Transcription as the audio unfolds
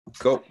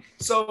Go.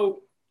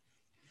 So,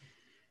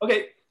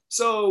 okay.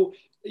 So,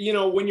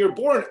 when you're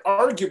born,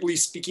 arguably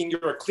speaking,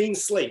 you're a clean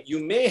slate.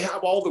 You may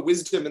have all the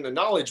wisdom and the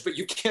knowledge, but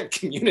you can't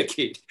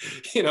communicate,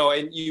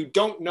 and you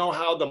don't know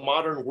how the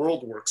modern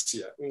world works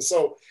yet. And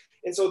so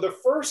the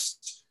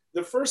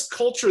first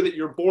culture that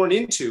you're born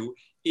into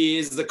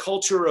is the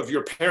culture of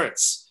your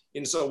parents.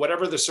 And so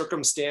whatever the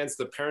circumstance,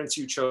 the parents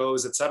you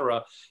chose, et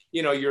cetera,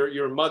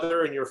 your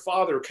mother and your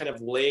father kind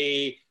of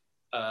lay,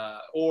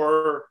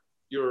 or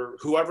your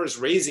whoever's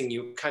raising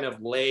you kind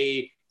of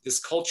lay this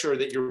culture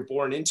that you're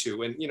born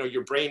into, and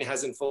your brain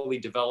hasn't fully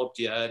developed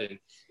yet, and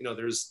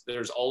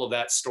there's all of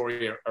that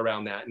story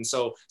around that. And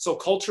so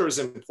culture is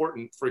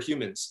important for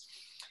humans.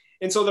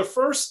 And so the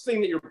first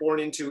thing that you're born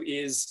into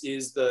is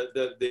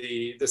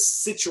the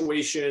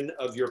situation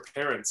of your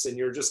parents, and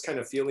you're just kind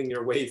of feeling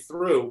your way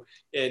through,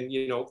 and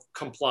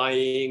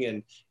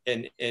complying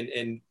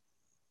and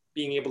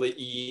being able to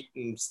eat,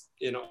 and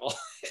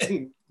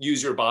and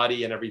use your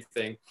body and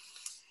everything.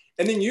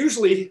 And then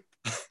usually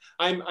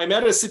I'm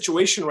at a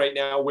situation right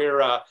now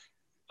where I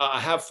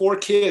have 4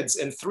 kids,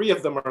 and 3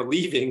 of them are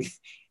leaving,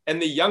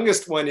 and the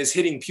youngest one is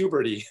hitting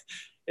puberty.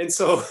 And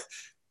so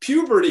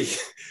puberty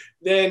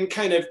then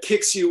kind of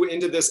kicks you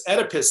into this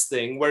Oedipus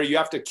thing where you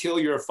have to kill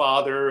your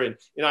father. And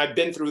I've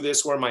been through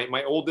this where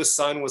my oldest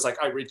son was like,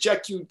 "I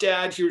reject you,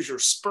 Dad, here's your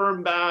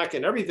sperm back,"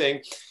 and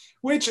everything,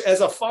 which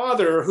as a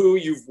father who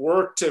you've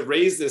worked to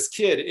raise this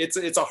kid,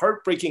 it's a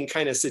heartbreaking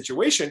kind of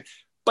situation.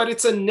 But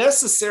it's a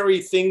necessary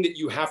thing that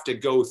you have to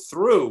go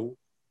through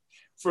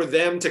for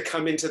them to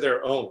come into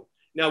their own.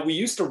 Now, we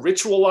used to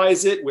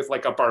ritualize it with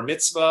like a bar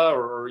mitzvah,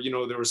 or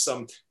there was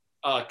some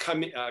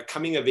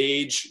coming of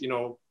age,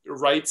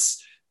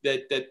 rites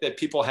that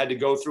people had to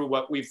go through.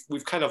 What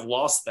we've kind of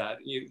lost that.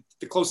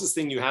 The closest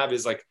thing you have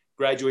is like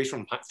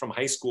graduation from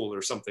high school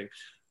or something.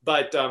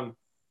 But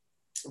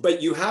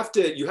you have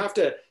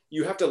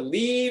to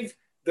leave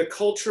the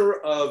culture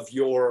of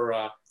your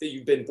that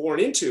you've been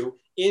born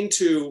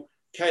into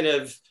kind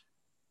of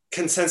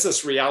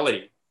consensus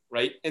reality,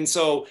 right? And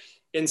so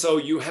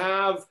you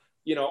have,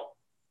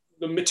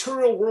 the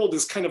material world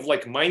is kind of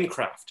like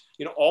Minecraft.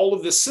 All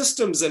of the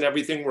systems and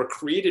everything were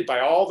created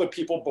by all the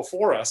people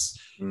before us.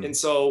 And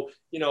so,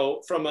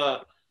 from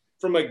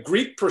a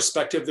Greek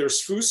perspective,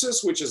 there's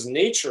physis, which is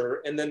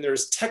nature, and then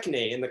there's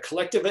techne, and the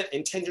collective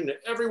intention of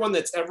everyone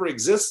that's ever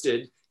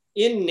existed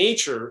in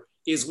nature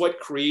is what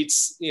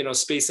creates,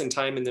 space and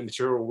time in the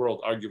material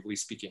world, arguably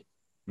speaking.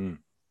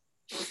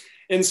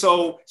 And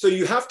so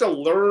you have to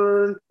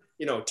learn,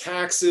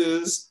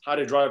 taxes, how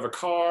to drive a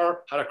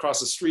car, how to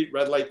cross a street,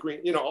 red light,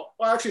 green, well,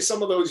 actually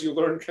some of those you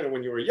learn kind of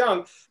when you were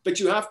young, but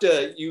you have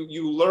to,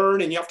 you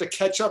learn, and you have to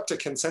catch up to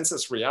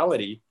consensus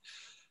reality.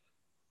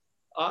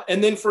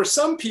 And then for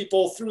some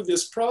people through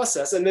this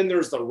process, and then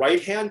there's the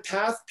right-hand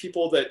path,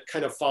 people that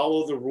kind of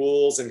follow the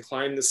rules and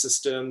climb the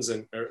systems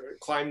and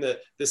climb the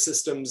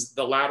systems,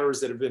 the ladders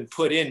that have been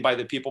put in by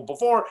the people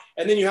before.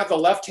 And then you have the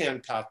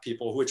left-hand path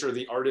people, which are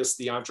the artists,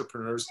 the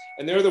entrepreneurs,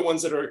 and they're the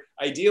ones that are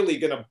ideally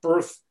going to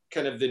birth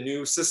kind of the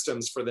new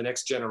systems for the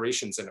next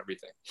generations and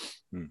everything.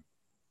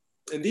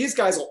 And these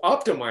guys will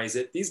optimize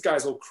it. These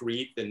guys will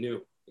create the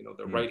new,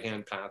 the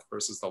right-hand path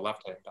versus the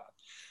left-hand path.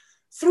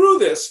 Through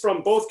this,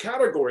 from both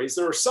categories,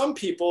 there are some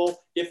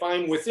people, if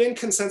I'm within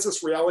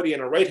consensus reality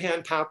and a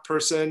right-hand path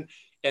person,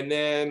 and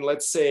then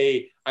let's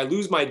say I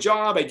lose my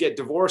job, I get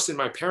divorced, and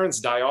my parents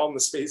die all in the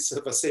space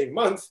of the same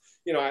month,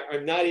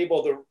 I'm not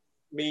able to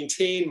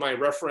maintain my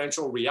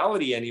referential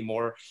reality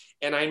anymore,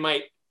 and I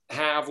might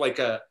have like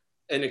an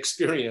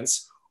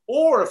experience.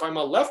 Or if I'm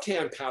a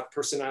left-hand path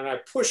person and I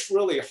push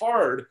really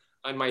hard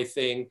on my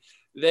thing,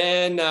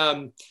 then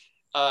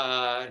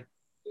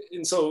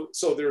and so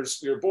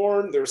you're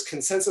born, there's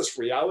consensus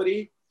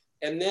reality.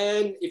 And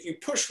then if you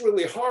push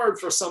really hard,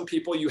 for some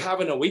people, you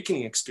have an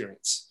awakening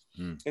experience.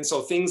 And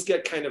so things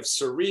get kind of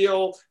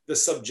surreal. The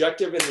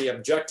subjective and the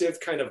objective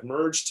kind of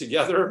merge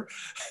together.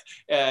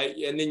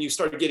 And then you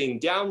start getting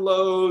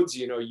downloads,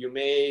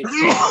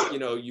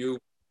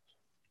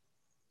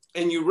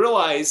 and you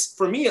realize,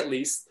 for me at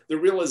least, the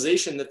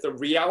realization that the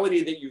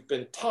reality that you've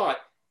been taught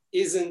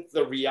isn't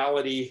the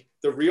reality,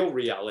 the real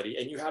reality.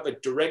 And you have a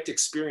direct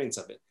experience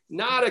of it.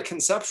 Not a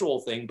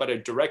conceptual thing, but a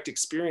direct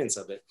experience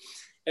of it.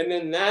 And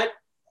then that,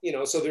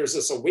 so there's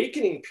this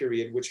awakening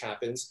period which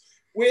happens,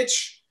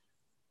 which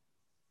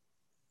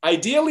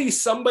ideally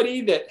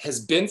somebody that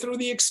has been through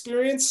the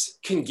experience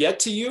can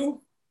get to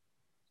you,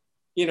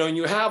 and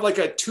you have like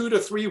a 2 to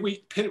 3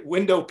 week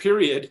window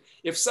period.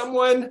 If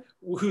someone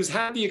who's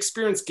had the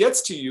experience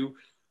gets to you,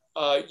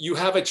 you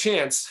have a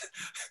chance.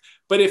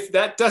 But if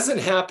that doesn't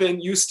happen,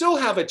 you still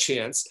have a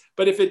chance.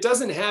 But if it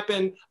doesn't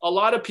happen, a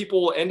lot of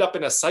people will end up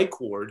in a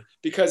psych ward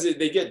because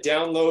they get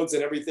downloads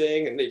and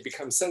everything, and they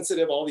become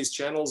sensitive. All these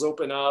channels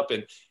open up,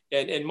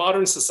 and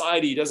modern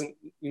society doesn't,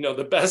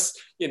 the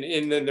best,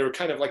 and then they're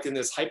kind of like in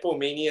this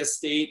hypomania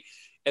state.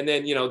 And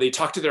then, they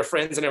talk to their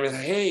friends and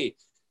everything. Hey,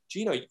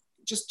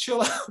 just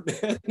chill out,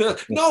 man.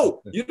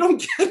 No, you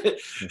don't get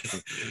it.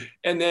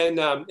 And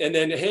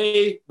then,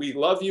 hey, we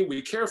love you.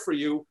 We care for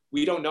you.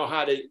 We don't know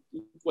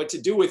what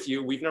to do with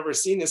you. We've never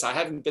seen this. I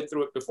haven't been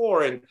through it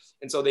before. And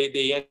so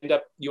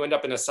you end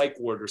up in a psych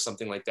ward or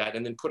something like that,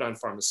 and then put on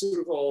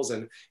pharmaceuticals.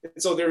 And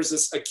so there's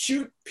this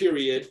acute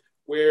period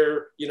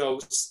where,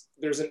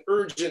 there's an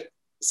urgent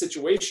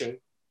situation.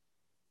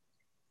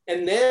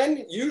 And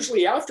then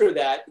usually after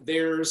that,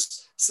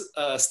 there's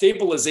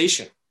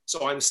stabilization.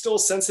 So I'm still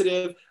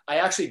sensitive. I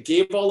actually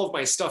gave all of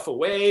my stuff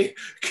away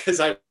because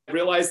I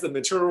realized the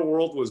material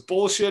world was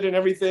bullshit and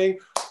everything.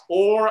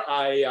 Or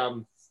I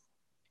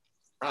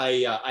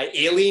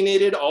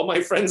alienated all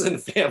my friends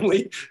and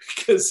family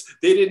because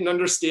they didn't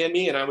understand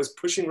me and I was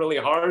pushing really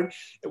hard,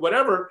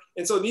 whatever.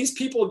 And so these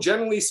people,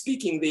 generally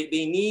speaking,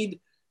 they need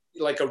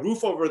like a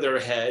roof over their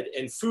head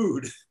and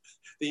food.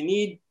 They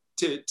need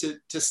to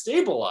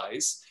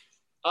stabilize.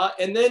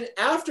 And then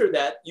after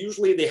that,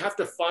 usually they have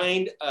to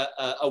find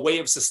a way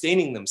of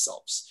sustaining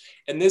themselves.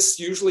 And this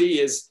usually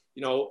is,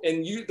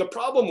 the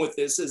problem with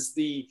this is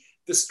the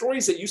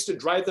stories that used to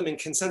drive them in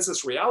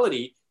consensus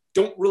reality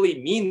don't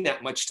really mean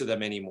that much to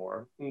them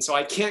anymore. And so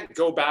I can't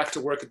go back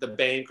to work at the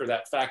bank or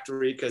that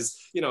factory because,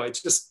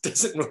 it just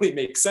doesn't really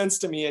make sense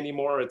to me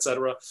anymore, et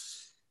cetera.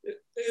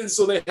 And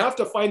so they have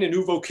to find a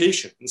new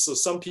vocation. And so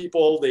some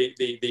people, they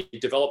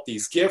develop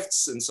these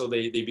gifts, and so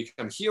they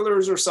become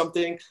healers or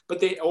something,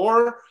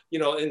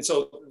 and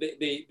so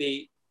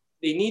they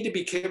need to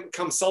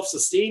become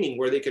self-sustaining,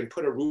 where they can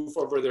put a roof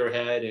over their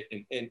head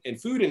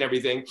and food and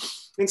everything.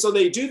 And so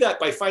they do that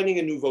by finding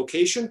a new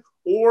vocation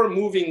or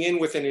moving in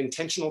with an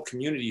intentional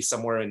community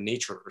somewhere in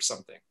nature or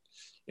something,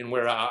 and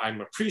where I'm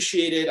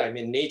appreciated, I'm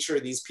in nature,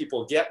 these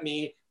people get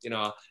me, and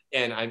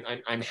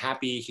I'm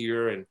happy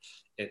here and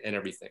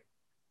everything.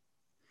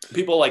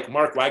 People like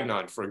Mark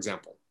Wagnon, for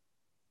example.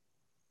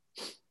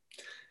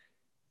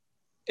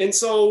 And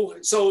so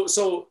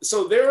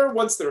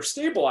once they're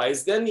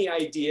stabilized, then the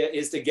idea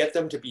is to get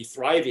them to be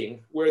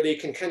thriving, where they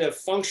can kind of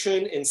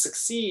function and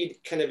succeed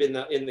kind of in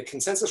the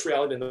consensus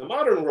reality in the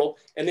modern world,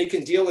 and they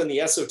can deal in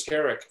the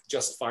esoteric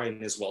just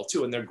fine as well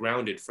too, and they're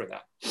grounded for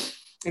that.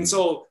 And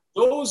so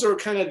those are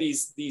kind of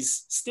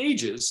these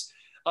stages.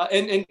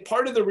 And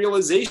part of the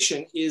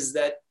realization is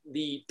that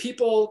the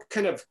people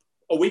kind of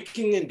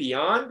awakening and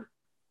beyond,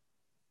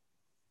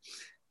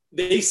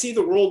 they see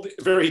the world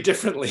very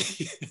differently.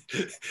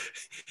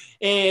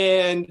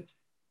 And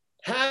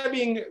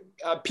having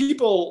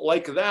people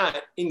like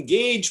that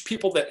engage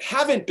people that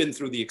haven't been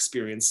through the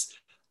experience,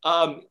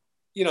 there's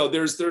an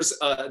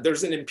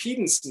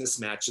impedance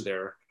mismatch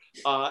there,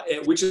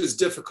 which is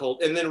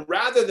difficult. And then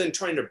rather than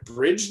trying to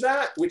bridge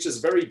that, which is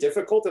very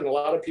difficult and a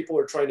lot of people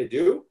are trying to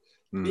do,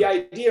 the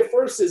idea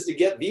first is to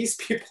get these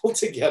people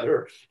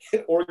together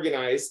and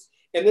organized,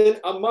 and then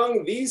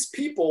among these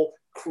people,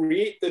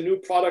 create the new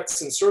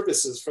products and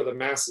services for the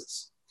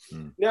masses.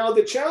 Now,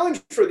 the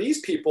challenge for these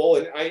people,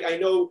 and I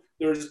know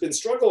there's been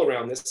struggle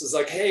around this, is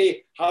like,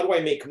 hey, how do I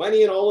make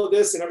money and all of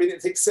this and everything?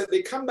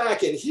 They come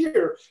back in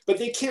here, but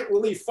they can't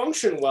really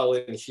function well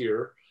in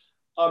here.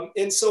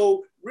 And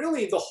so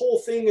really the whole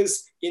thing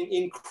is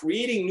in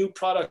creating new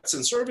products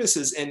and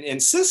services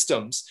and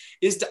systems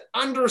is to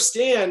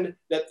understand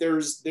that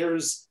there's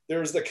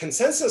the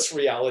consensus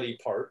reality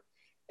part.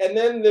 And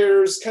then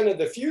there's kind of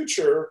the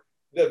future,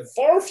 the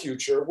far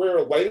future,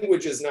 where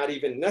language is not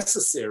even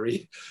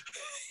necessary.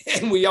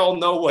 And we all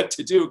know what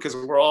to do because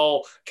we're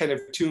all kind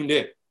of tuned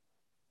in,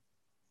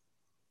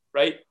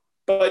 right?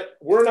 But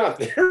we're not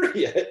there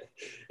yet.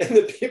 And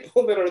the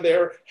people that are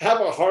there have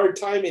a hard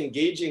time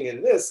engaging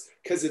in this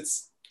because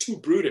it's too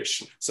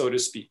brutish, so to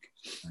speak.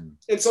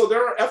 And so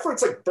there are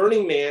efforts like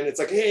Burning Man. It's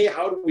like, hey,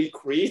 how do we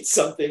create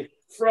something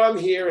from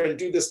here and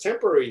do this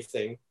temporary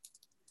thing?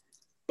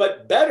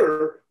 But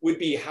better would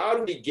be, how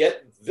do we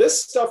get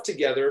this stuff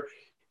together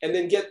and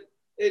then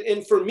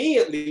and for me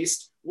at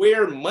least,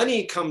 where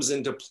money comes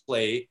into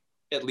play,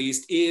 at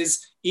least,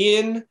 is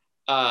in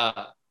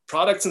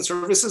products and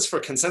services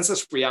for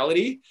consensus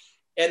reality,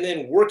 and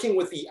then working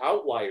with the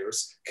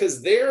outliers,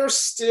 because they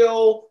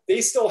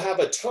still have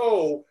a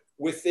toe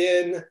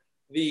within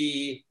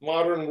the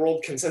modern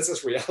world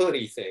consensus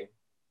reality thing.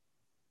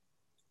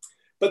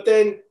 But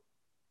then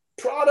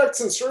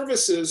products and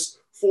services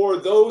for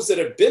those that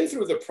have been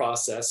through the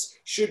process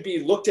should be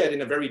looked at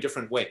in a very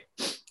different way.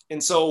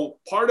 And so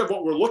part of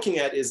what we're looking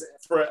at is,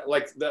 for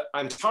like the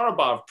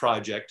Antarabov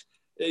project,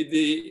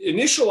 the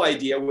initial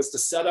idea was to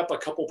set up a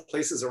couple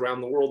places around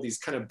the world, these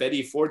kind of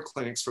Betty Ford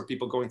clinics for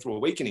people going through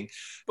awakening.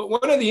 But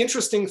one of the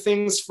interesting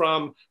things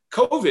from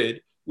COVID,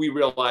 we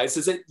realized,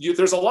 is that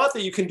there's a lot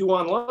that you can do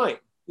online.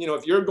 You know,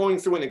 if you're going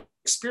through an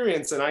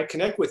experience and I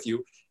connect with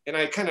you and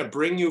I kind of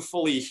bring you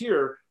fully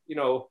here,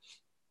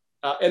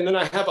 and then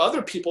I have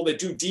other people that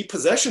do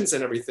depossessions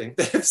and everything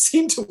that have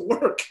seemed to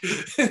work.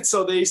 And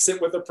so they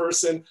sit with a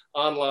person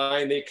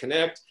online, they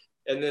connect,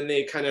 and then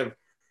they kind of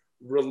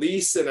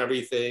release and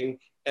everything.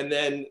 And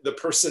then the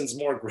person's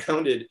more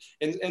grounded.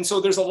 And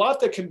so there's a lot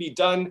that can be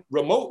done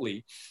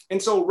remotely.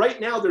 And so right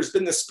now there's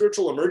been the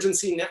Spiritual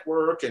Emergency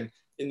Network, and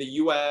in the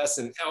US,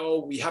 and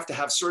oh, we have to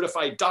have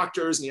certified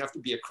doctors and you have to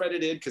be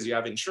accredited because you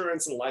have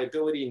insurance and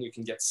liability and you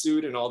can get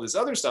sued and all this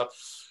other stuff.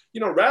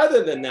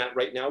 Rather than that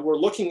right now, we're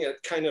looking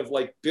at kind of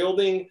like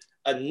building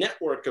a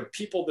network of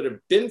people that have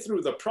been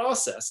through the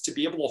process to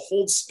be able to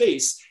hold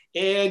space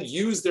and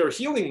use their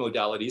healing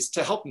modalities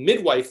to help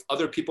midwife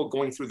other people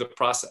going through the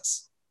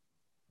process.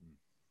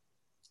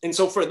 And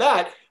so for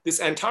that, this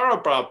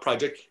Antara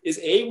project is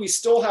we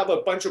still have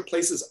a bunch of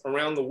places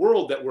around the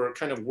world that we're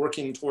kind of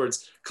working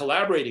towards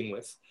collaborating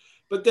with.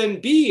 But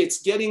then B,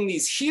 it's getting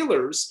these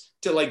healers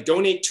to like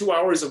donate 2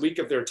 hours a week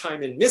of their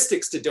time, and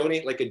mystics to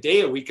donate like a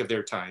day a week of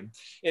their time.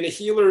 And a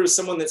healer is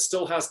someone that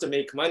still has to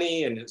make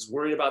money and is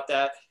worried about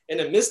that. And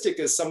a mystic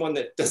is someone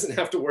that doesn't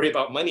have to worry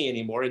about money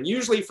anymore. And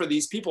usually for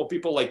these people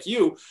like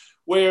you,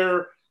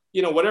 where,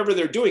 whatever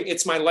they're doing,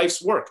 it's my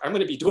life's work. I'm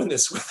going to be doing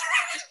this with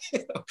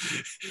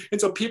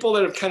And so people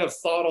that have kind of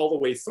thought all the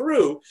way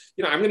through,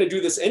 I'm going to do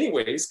this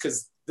anyways,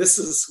 because this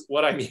is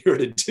what I'm here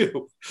to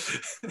do.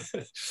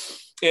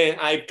 And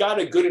I've got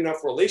a good enough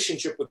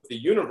relationship with the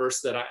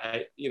universe that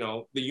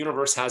the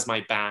universe has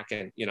my back,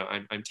 and,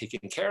 I'm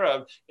taken care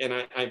of, and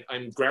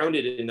I'm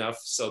grounded enough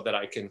so that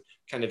I can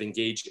kind of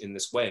engage in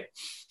this way.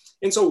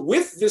 And so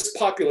with this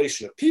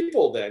population of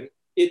people, then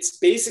it's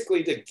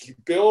basically to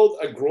build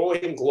a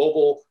growing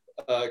global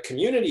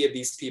community of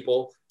these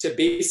people to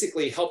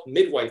basically help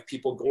midwife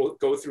people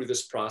go through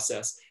this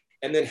process,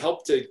 and then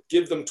help to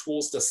give them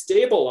tools to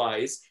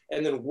stabilize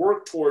and then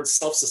work towards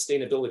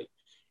self-sustainability.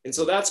 And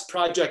so that's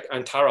Project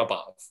Antara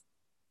Bhav.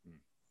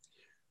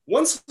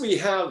 Once we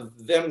have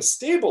them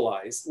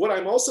stabilized, what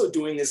I'm also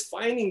doing is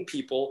finding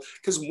people,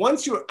 because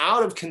once you're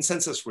out of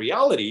consensus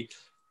reality,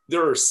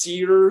 there are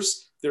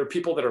seers, there are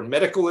people that are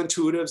medical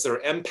intuitives, there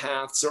are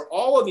empaths, there are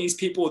all of these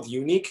people with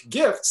unique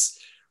gifts.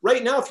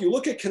 Right now, if you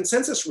look at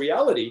consensus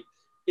reality,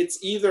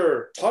 it's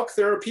either talk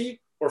therapy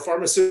or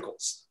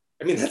pharmaceuticals.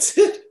 I mean, that's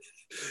it.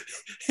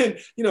 And,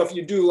 if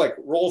you do like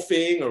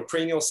Rolfing or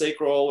cranial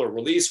sacral or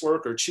release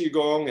work or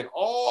Qigong and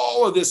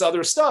all of this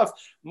other stuff,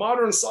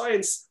 modern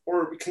science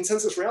or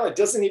consensus reality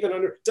doesn't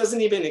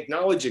even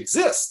acknowledge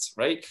exists,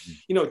 right?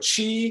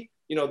 Qi,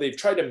 they've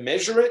tried to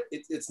measure it.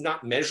 It's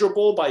not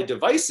measurable by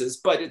devices,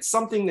 but it's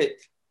something that,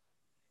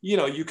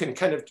 you can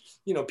kind of,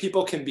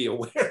 people can be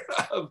aware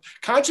of,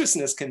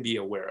 consciousness can be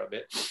aware of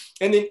it.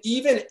 And then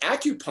even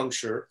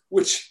acupuncture,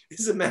 which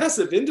is a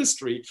massive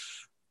industry,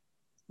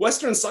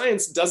 Western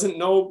science doesn't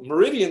know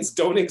meridians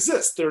don't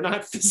exist. They're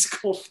not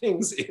physical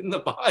things in the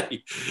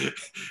body.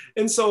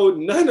 And so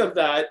none of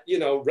that,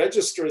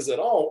 registers at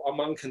all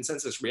among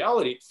consensus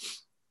reality.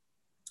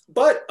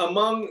 But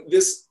among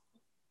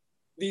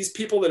these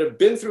people that have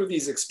been through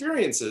these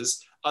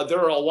experiences,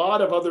 there are a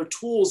lot of other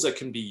tools that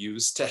can be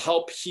used to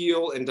help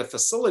heal and to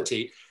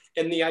facilitate.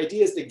 And the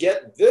idea is to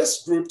get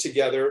this group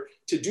together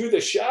to do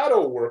the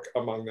shadow work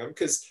among them,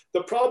 because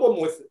the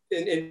problem with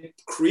in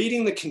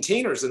creating the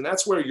containers, and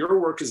that's where your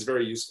work is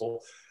very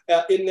useful,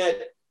 in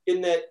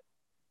that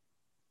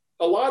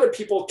a lot of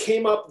people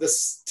came up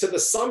to the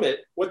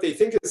summit, what they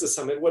think is a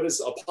summit, what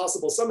is a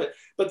possible summit,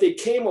 but they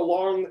came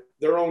along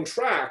their own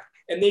track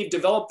and they've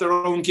developed their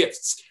own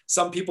gifts.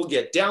 Some people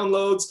get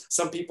downloads,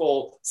 some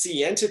people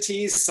see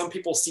entities, some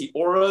people see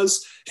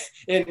auras.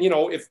 And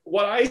if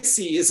what I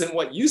see isn't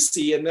what you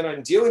see, and then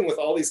I'm dealing with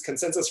all these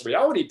consensus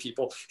reality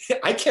people,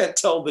 I can't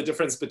tell the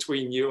difference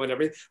between you and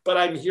everything, but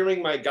I'm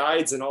hearing my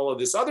guides and all of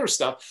this other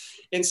stuff.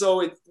 And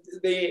so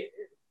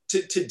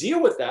to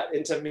deal with that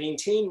and to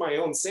maintain my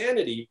own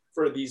sanity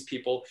for these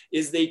people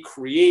is they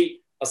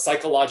create a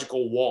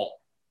psychological wall.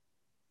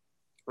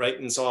 Right.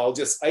 And so I'll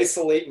just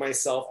isolate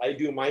myself. I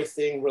do my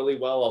thing really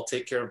well. I'll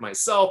take care of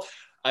myself.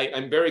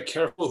 I'm very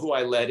careful who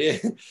I let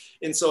in.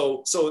 And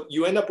so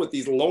you end up with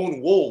these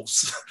lone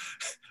wolves,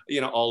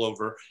 all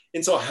over.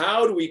 And so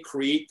how do we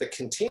create the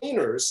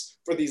containers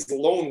for these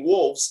lone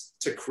wolves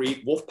to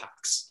create wolf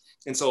packs?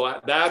 And so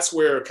that's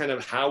where kind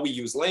of how we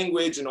use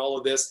language and all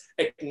of this,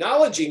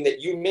 acknowledging that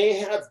you may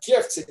have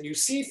gifts and you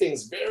see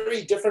things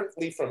very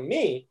differently from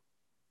me.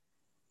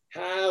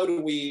 How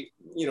do we,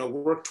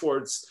 work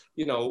towards,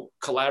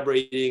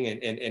 collaborating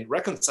and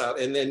reconcile,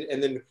 and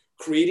then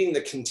creating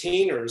the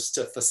containers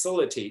to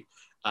facilitate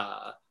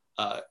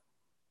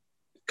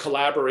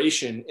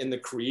collaboration in the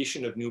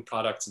creation of new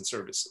products and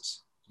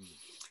services.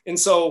 And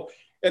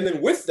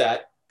then with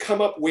that,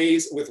 come up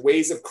ways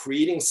of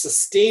creating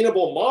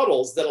sustainable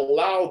models that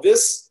allow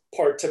this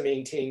part to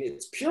maintain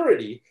its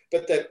purity,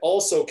 but that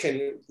also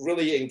can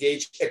really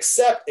engage,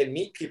 accept, and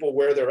meet people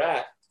where they're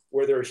at,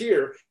 where they're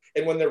here.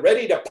 And when they're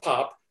ready to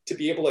pop, to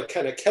be able to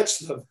kind of catch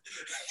them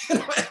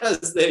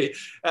as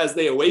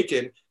they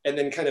awaken, and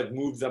then kind of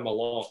move them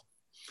along.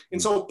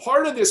 And so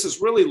part of this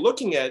is really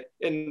looking at,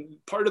 and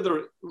part of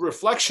the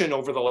reflection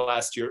over the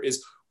last year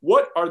is,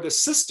 what are the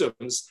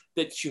systems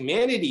that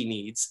humanity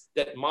needs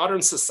that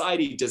modern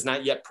society does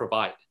not yet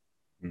provide?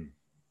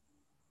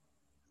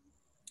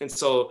 And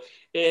so,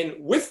 and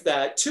with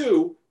that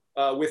too,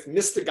 with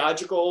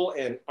mystagogical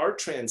and art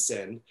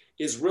transcend,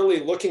 is really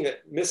looking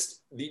at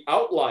the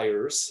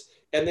outliers,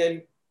 and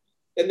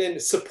then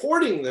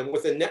supporting them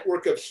with a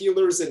network of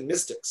healers and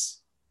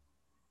mystics.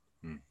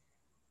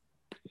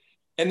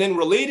 And then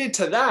related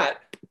to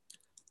that,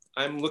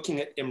 I'm looking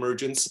at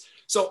emergence.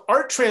 So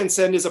Art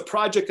Transcend is a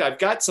project I've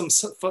got some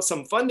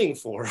funding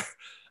for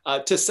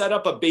to set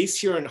up a base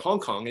here in Hong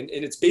Kong. And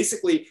it's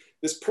basically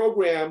this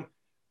program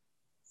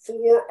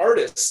for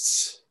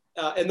artists.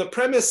 And the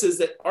premise is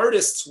that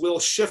artists will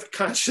shift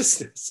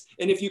consciousness.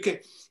 And if you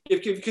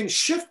can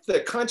shift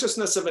the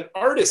consciousness of an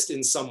artist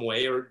in some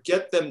way or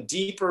get them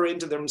deeper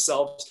into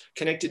themselves,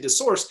 connected to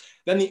source,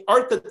 then the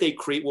art that they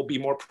create will be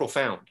more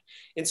profound.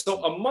 And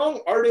so among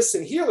artists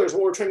and healers,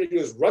 what we're trying to do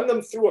is run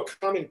them through a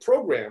common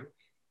program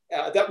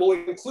that will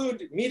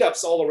include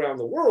meetups all around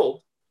the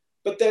world,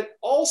 but then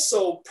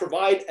also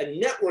provide a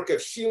network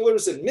of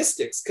healers and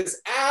mystics,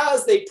 because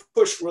as they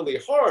push really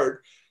hard,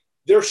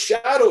 their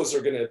shadows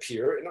are going to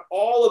appear and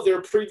all of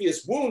their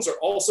previous wounds are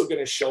also going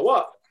to show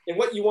up. And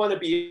what you want to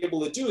be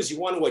able to do is you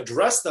want to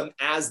address them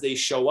as they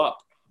show up.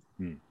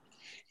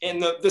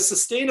 And the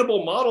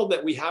sustainable model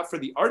that we have for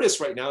the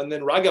artists right now, and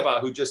then Raghava,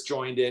 who just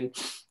joined in,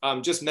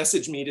 just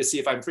messaged me to see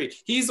if I'm free.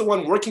 He's the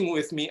one working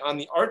with me on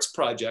the arts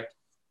project.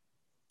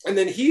 And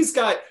then he's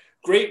got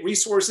great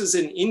resources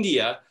in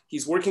India.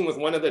 He's working with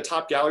one of the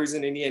top galleries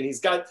in India, and he's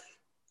got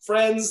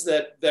friends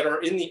that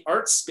are in the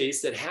art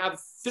space that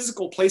have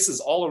physical places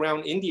all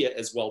around India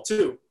as well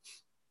too.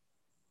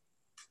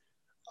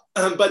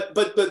 But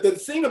the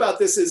thing about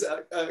this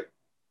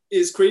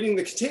is creating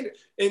the container,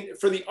 and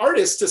for the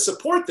artists to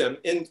support them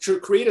and to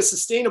create a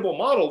sustainable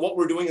model. What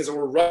we're doing is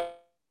we're running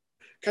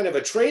kind of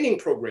a training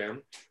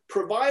program,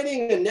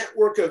 providing a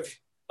network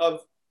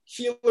of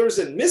healers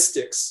and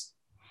mystics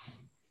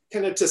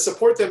kind of to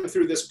support them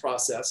through this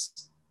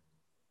process.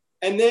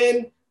 And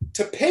then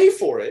to pay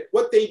for it,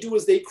 what they do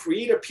is they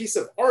create a piece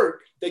of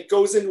art that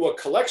goes into a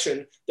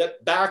collection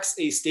that backs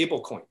a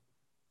stable coin.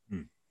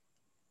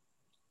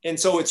 And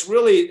so it's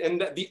really,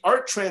 and the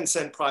Art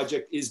Transcend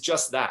project is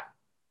just that.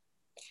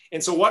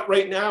 And so what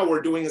right now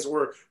we're doing is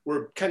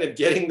we're kind of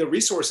getting the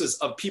resources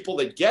of people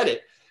that get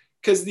it,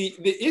 because the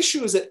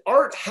issue is that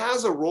art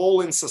has a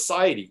role in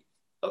society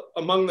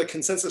among the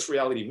consensus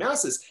reality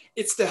masses.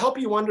 It's to help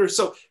you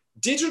so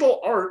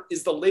digital art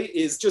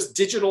is just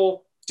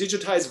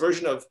digitized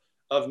version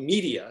of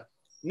media.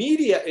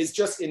 Media is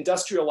just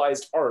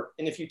industrialized art.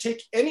 And if you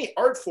take any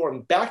art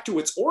form back to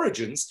its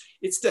origins,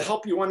 it's to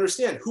help you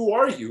understand, who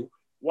are you?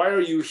 Why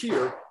are you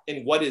here?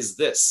 And what is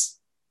this?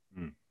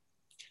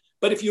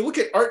 But if you look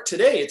at art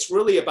today, it's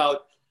really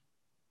about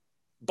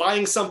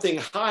buying something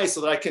high so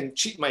that I can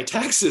cheat my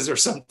taxes or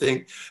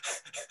something,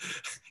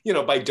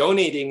 by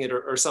donating it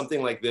or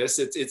something like this.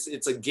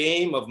 It's a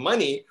game of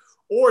money,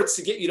 or it's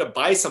to get you to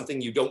buy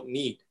something you don't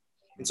need.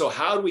 And so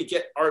how do we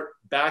get art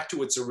back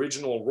to its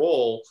original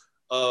role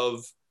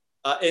of,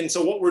 and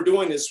so what we're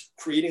doing is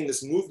creating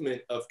this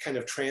movement of kind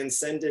of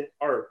transcendent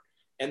art,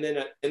 and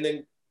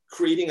then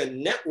creating a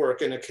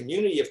network and a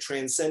community of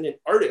transcendent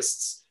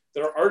artists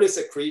that are artists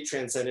that create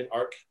transcendent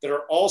art that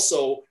are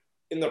also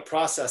in the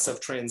process of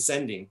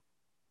transcending.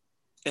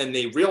 And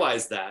they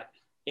realize that.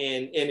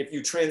 And if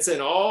you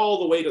transcend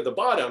all the way to the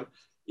bottom,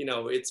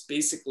 it's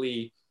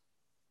basically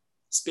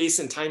space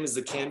and time is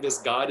the canvas,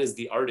 God is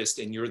the artist,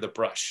 and you're the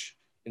brush.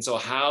 And so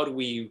how do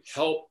we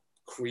help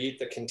create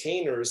the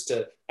containers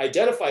to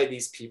identify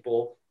these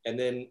people and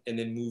then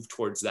move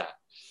towards that?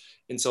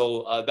 And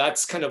so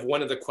that's kind of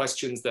one of the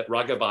questions that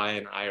Raghava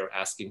and I are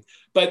asking.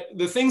 But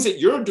the things that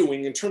you're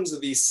doing in terms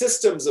of these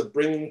systems of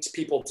bringing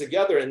people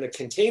together and the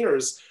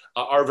containers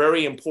are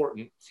very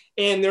important.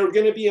 And they're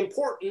going to be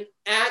important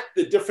at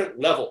the different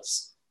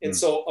levels. And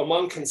so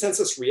among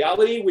consensus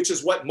reality, which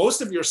is what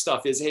most of your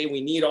stuff is, hey,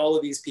 we need all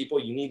of these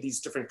people, you need these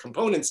different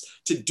components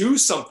to do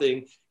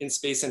something in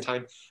space and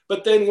time.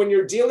 But then when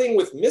you're dealing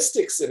with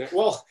mystics in it,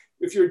 well,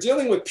 if you're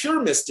dealing with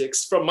pure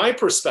mystics, from my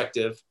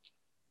perspective,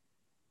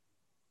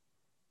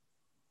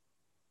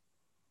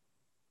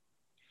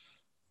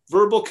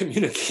 verbal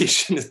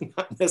communication is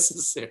not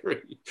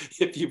necessary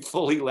if you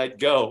fully let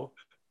go.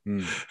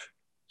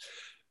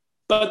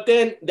 But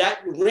then that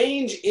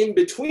range in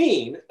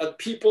between of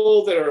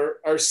people that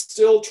are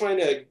still trying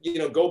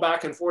to go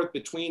back and forth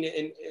between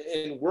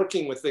and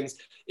working with things,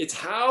 it's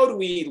how do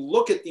we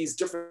look at these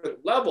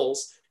different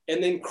levels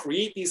and then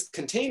create these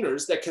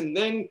containers that can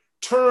then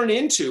turn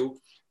into,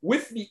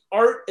 with the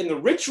art and the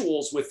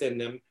rituals within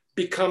them,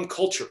 become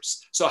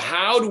cultures. So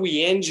how do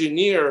we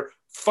engineer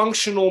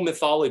functional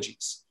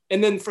mythologies?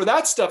 And then for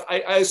that stuff,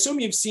 I assume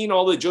you've seen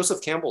all the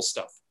Joseph Campbell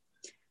stuff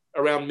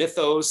around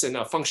mythos and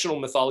functional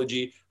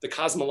mythology, the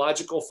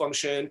cosmological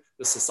function,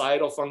 the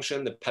societal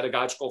function, the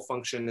pedagogical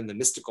function, and the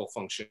mystical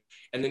function,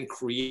 and then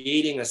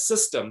creating a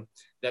system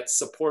that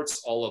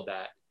supports all of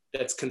that,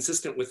 that's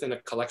consistent within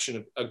a collection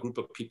of a group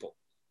of people.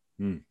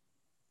 And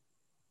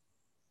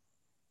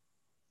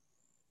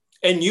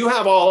you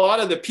have a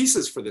lot of the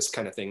pieces for this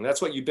kind of thing.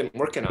 That's what you've been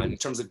working on in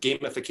terms of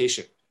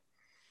gamification.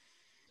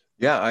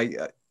 Yeah,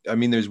 I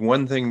mean, there's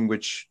one thing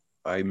which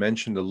I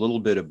mentioned a little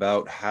bit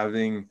about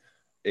having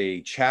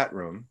a chat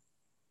room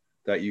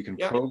that you can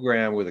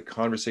program with a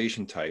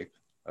conversation type,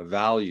 a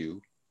value,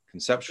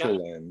 conceptual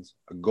lens,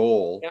 a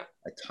goal,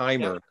 a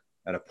timer,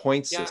 and a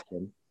point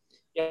system.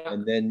 Yeah.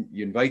 and then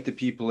you invite the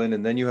people in,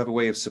 and then you have a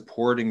way of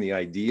supporting the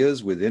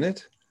ideas within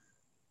it.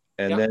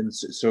 And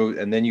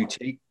Yeah. then you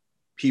take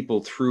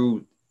people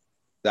through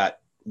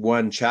that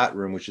one chat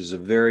room, which is a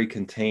very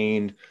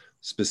contained,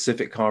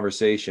 specific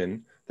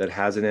conversation that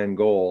has an end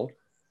goal.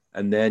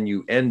 And then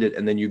you end it,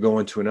 and then you go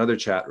into another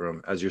chat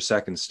room as your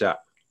second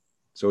step.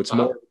 So it's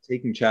more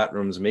taking chat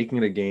rooms, making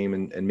it a game,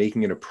 and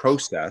making it a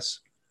process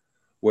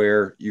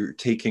where you're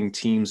taking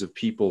teams of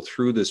people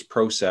through this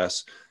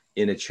process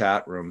in a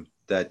chat room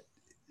that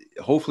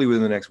hopefully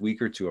within the next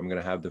week or two, I'm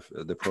going to have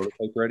the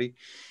prototype ready.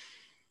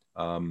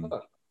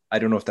 I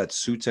don't know if that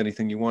suits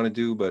anything you want to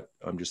do, but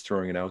I'm just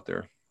throwing it out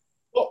there.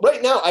 Well,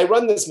 right now I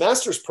run this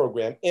master's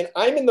program, and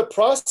I'm in the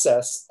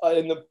process,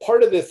 and the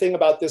part of the thing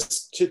about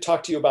this to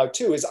talk to you about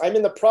too, is I'm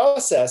in the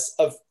process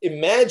of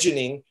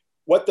imagining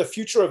what the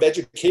future of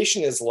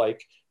education is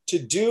like to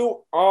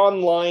do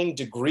online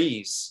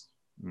degrees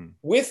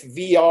with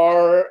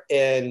VR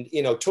and,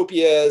 you know,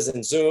 Topias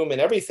and Zoom and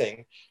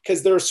everything,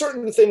 because there are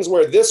certain things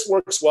where this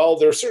works well.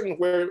 There are certain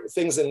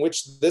things in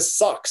which this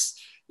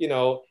sucks, you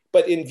know.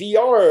 But in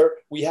VR,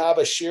 we have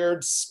a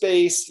shared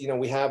space. You know,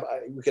 we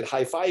could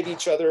high five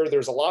each other.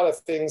 There's a lot of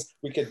things.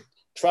 We could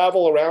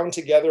travel around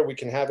together. We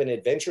can have an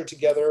adventure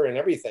together and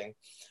everything.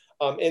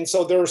 And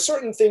so there are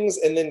certain things.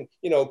 And then,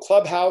 you know,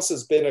 Clubhouse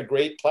has been a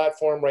great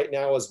platform right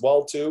now as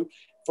well, too,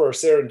 for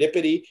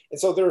serendipity. And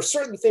so there are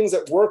certain things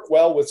that work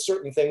well with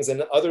certain things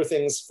and other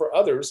things for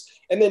others.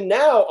 And then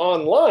now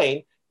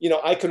online, you know,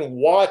 I can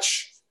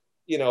watch,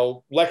 you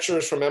know,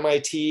 lectures from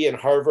MIT and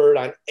Harvard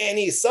on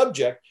any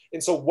subject.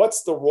 And so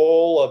what's the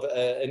role of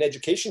an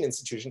education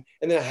institution?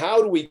 And then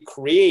how do we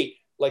create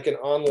like an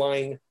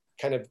online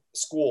kind of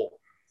school?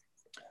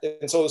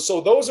 And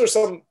so those are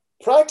some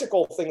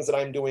practical things that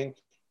I'm doing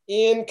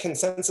in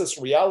Consensus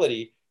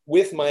Reality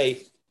with my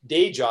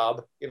day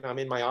job. You know, I'm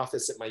in my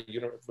office at my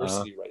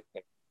university right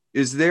now.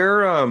 Is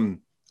there,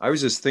 I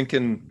was just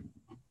thinking,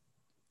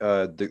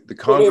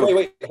 the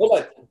wait, hold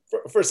on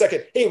for a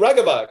second. Hey,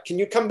 Raghava, can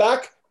you come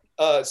back?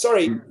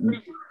 Sorry.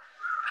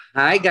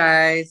 Hi,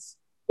 guys.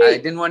 Hey. I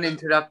didn't want to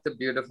interrupt the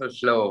beautiful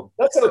flow.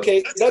 That's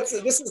okay.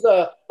 This is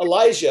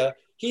Elijah.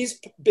 He's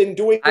been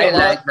doing a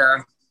lot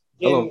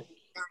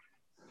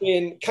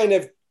in kind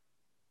of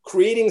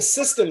creating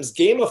systems,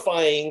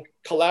 gamifying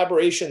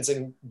collaborations,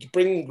 and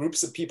bringing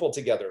groups of people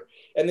together.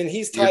 And then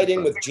he's tied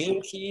in with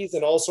Gene Keys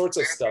and all sorts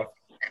of stuff.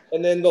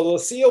 And then the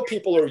LaCille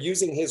people are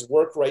using his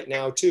work right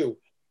now too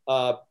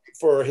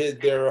for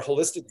their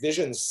Holistic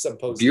Visions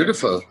Symposium.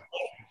 Beautiful.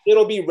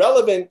 It'll be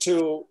relevant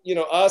to, you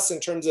know, us in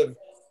terms of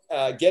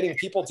getting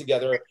people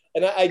together.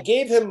 And I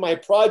gave him my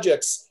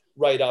projects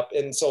write up,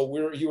 and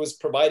so he was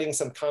providing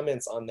some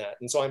comments on that.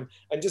 And so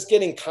I'm just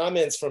getting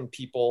comments from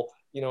people,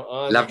 you know,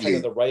 on kind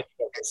of the right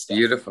stuff.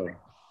 Beautiful.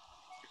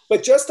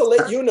 But just to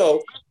let you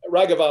know,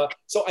 Raghava,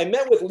 so I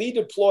met with Lee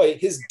Deploy.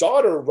 His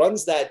daughter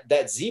runs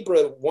that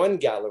Zebra One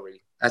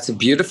gallery. That's a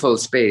beautiful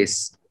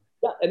space.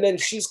 Yeah, and then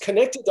she's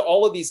connected to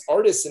all of these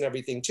artists and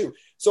everything too.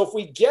 So if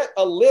we get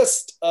a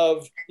list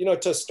of, you know,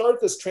 to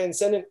start this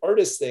transcendent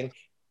artist thing,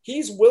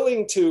 he's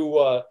willing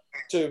to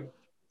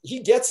he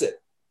gets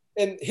it.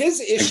 And his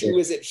issue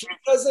is that he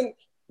doesn't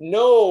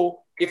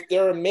know if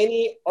there are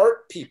many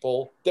art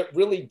people that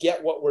really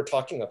get what we're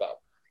talking about.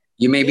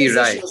 You may be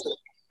right.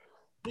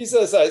 He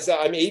says,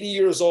 I'm 80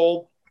 years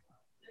old.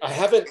 I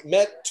haven't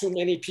met too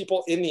many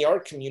people in the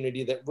art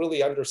community that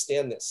really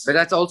understand this. But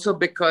that's also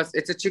because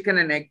it's a chicken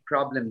and egg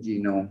problem,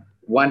 Gino.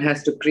 One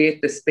has to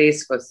create the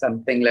space for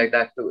something like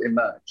that to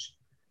emerge.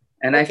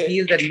 And I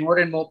feel that more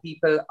and more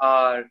people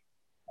are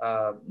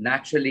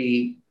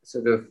naturally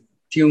sort of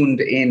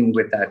tuned in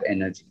with that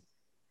energy.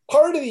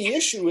 Part of the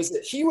issue is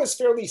that he was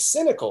fairly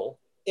cynical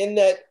in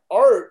that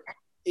art,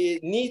 you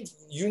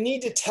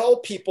need to tell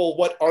people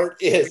what art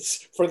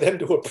is for them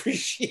to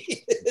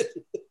appreciate it.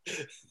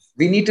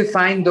 We need to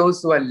find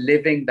those who are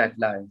living that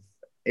life.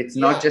 It's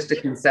not just a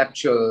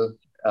conceptual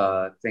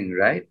thing,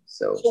 right?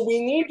 So we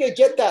need to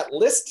get that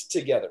list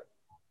together.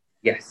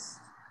 Yes,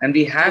 and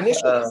we have.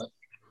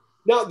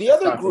 Now the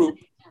other group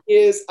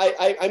is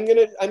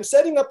I'm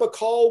setting up a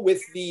call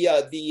with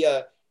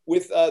the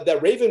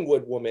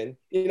Ravenwood woman.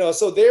 You know,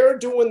 so they're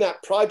doing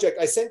that project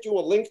I sent you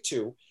a link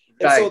to,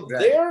 and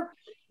they're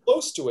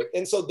close to it,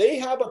 and so they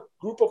have a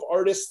group of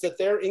artists that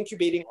they're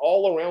incubating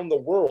all around the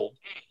world,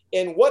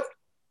 and what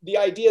the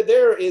idea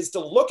there is to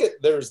look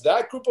at, there's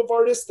that group of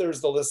artists,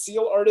 there's the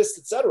LaCille artists,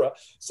 etc.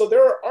 So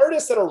there are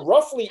artists that are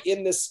roughly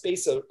in this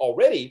space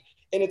already,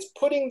 and it's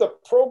putting the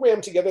program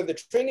together, the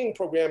training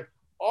program,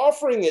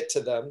 offering it to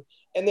them,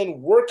 and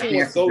then working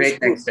with those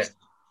groups.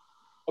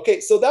 Okay,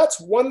 so that's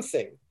one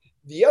thing.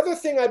 The other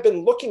thing I've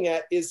been looking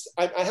at is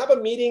I have a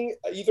meeting,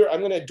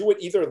 I'm going to do it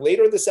either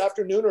later this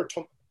afternoon or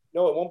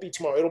no, it won't be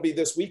tomorrow. It'll be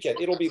this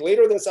weekend. It'll be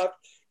later this afternoon.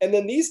 And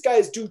then these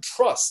guys do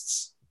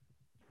trusts.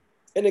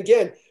 And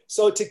again,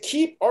 so to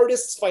keep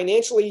artists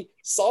financially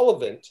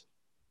solvent,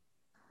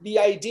 the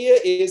idea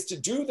is to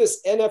do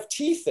this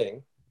NFT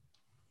thing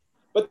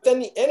But then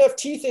the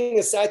NFT thing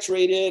is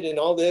saturated and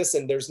all this,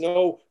 and there's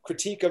no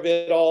critique of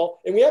it all.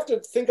 And we have to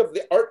think of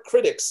the art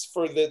critics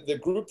for the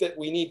group that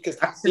we need, because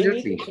they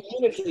need to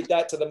communicate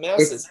that to the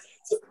masses.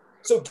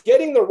 So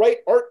getting the right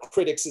art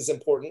critics is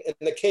important, and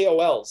the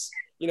KOLs,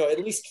 you know, at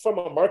least from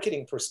a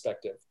marketing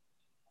perspective.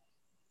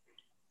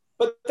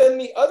 But then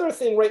the other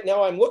thing right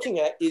now I'm looking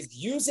at is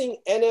using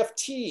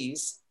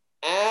NFTs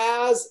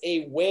as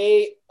a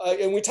way,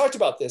 and we talked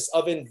about this,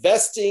 of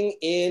investing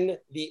in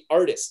the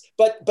artist.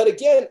 But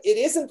again, it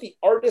isn't the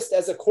artist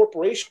as a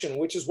corporation,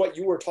 which is what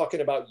you were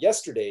talking about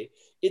yesterday.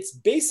 It's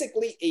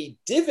basically a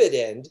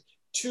dividend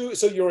to,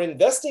 so you're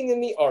investing in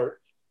the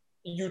art,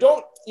 you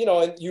don't, you know,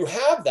 and you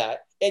have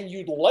that, and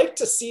you'd like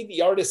to see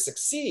the artist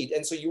succeed.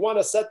 And so you want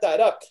to set that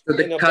up. So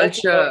the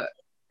culture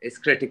is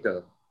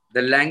critical.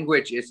 The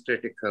language is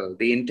critical.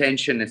 The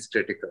intention is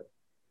critical.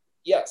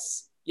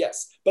 Yes.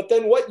 Yes. But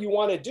then what you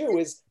want to do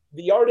is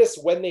the artists,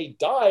 when they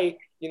die,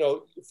 you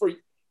know,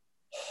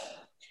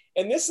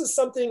 and this is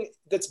something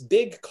that's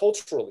big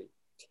culturally.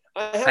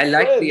 I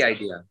like the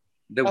idea,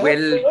 the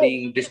will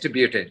being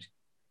distributed.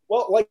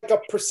 Well, like a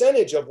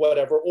percentage of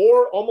whatever,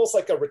 or almost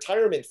like a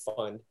retirement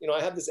fund. You know,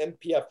 I have this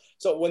MPF.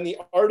 So when the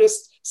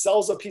artist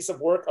sells a piece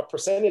of work, a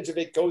percentage of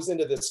it goes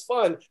into this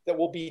fund that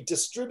will be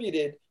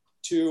distributed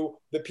to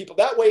the people.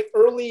 That way,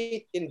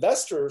 early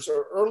investors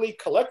or early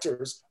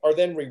collectors are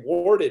then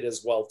rewarded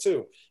as well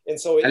too. And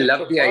so I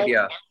love the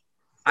idea.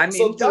 I'm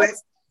into it.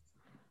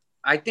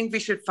 I think we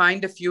should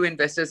find a few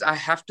investors. I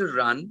have to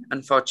run,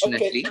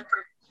 unfortunately. Okay.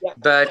 Yeah.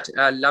 But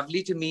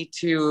lovely to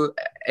meet you,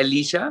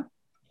 Alicia.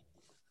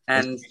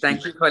 And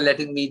thank you for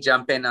letting me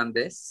jump in on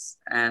this.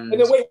 And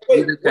then wait,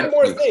 one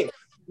more thing.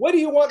 What do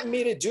you want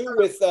me to do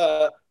with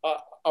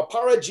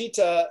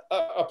Aparajita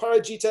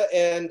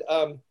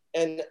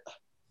and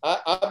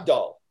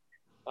Abdal,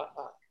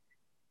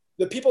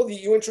 the people that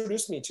you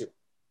introduced me to?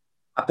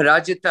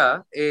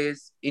 Aparajita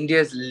is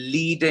India's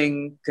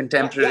leading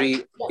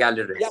contemporary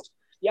gallerist.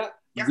 Yeah.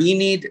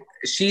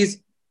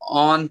 She's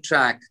on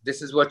track.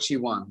 This is what she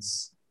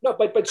wants. No,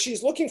 but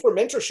she's looking for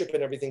mentorship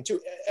and everything too,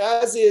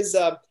 as is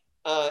the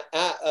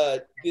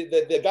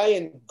guy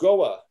in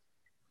Goa.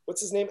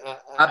 What's his name?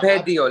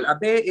 Abhay Deol.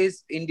 Abhay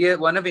is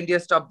one of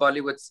India's top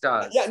Bollywood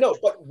stars. Yeah, no,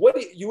 but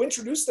you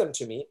introduced them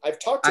to me. I've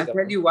talked to them. I'll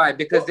tell you why.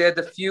 Because they're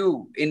the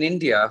few in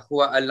India who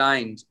are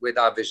aligned with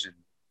our vision.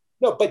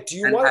 No, but do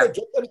you want to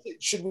get them?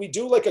 Should we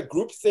do like a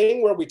group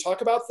thing where we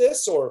talk about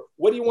this, or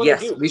what do you want to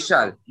do? Yes, we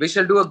shall. We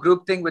shall do a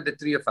group thing with the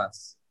three of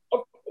us.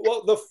 Oh,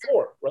 well, the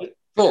four, right?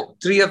 Four.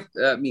 Three of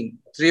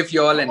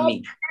you all and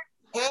me.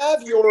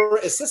 Have your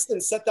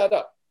assistant set that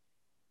up.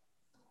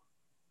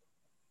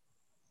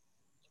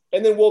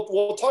 And then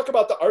we'll talk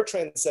about the Art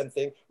Transcend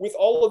thing with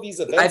all of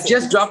these events. I've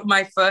just dropped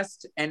my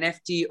first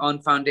NFT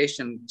on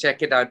Foundation.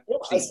 Check it out,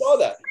 please. I saw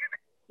that.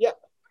 Yeah.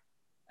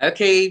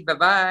 Okay,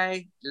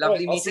 bye-bye.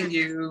 Lovely meeting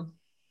you.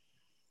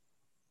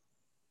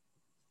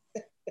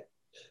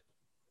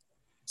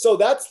 So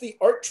that's the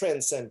Art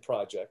Transcend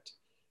project.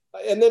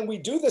 And then we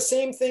do the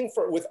same thing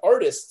with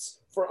artists,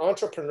 for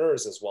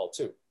entrepreneurs as well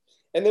too.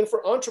 And then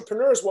for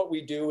entrepreneurs, what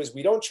we do is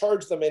we don't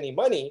charge them any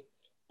money,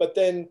 but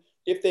then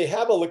if they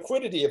have a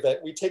liquidity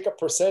event, we take a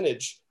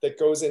percentage that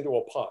goes into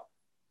a pot.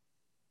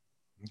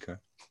 Okay.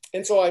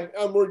 And so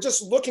we're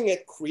just looking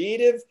at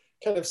creative,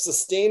 kind of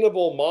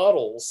sustainable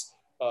models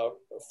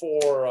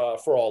for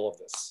all of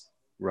this.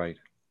 Right.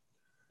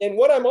 And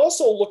what I'm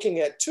also looking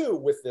at too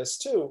with this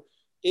too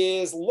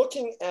is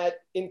looking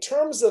at, in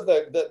terms of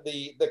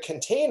the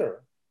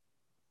container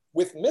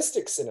with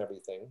mystics and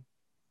everything,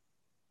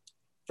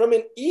 from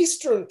an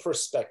Eastern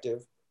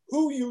perspective,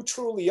 who you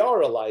truly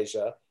are,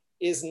 Elijah,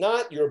 is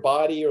not your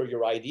body or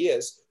your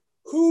ideas.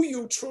 Who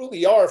you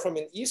truly are from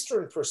an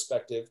Eastern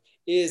perspective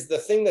is the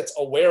thing that's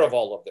aware of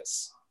all of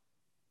this.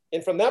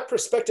 And from that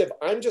perspective,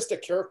 I'm just a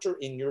character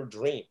in your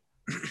dream.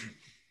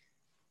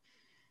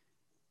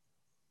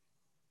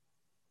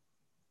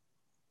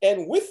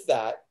 And with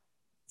that,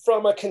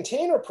 from a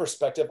container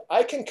perspective,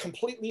 I can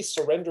completely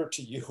surrender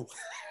to you.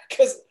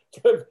 Because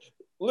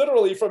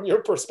literally from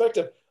your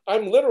perspective,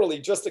 I'm literally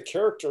just a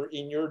character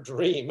in your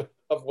dream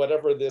of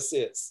whatever this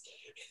is.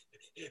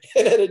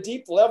 And at a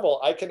deep level,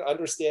 I can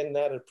understand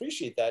that,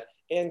 appreciate that,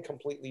 and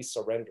completely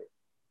surrender.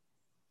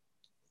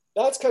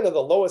 That's kind of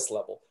the lowest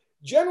level.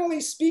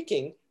 Generally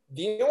speaking,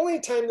 the only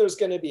time there's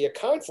going to be a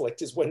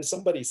conflict is when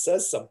somebody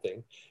says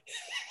something.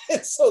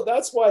 And so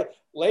that's why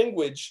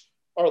language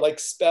are like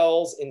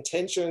spells,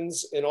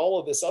 intentions, and all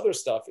of this other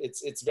stuff.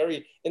 It's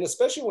very, and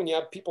especially when you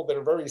have people that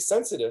are very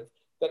sensitive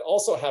that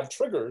also have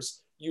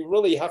triggers, you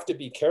really have to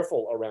be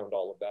careful around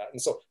all of that.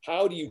 And so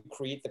how do you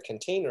create the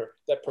container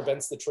that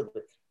prevents the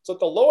trigger? So at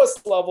the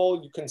lowest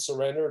level, you can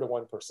surrender to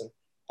one person.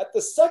 At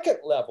the second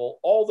level,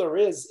 all there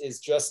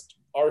is just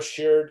our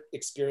shared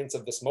experience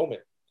of this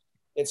moment.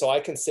 And so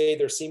I can say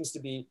there seems to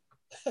be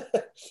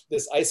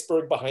this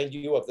iceberg behind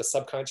you of the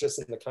subconscious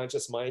and the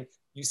conscious mind.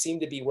 You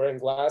seem to be wearing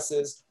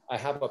glasses. I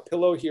have a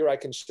pillow here I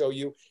can show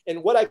you.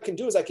 And what I can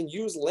do is I can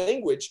use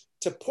language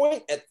to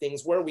point at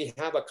things where we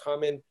have a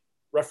common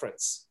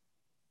reference.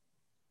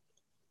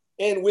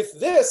 And with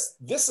this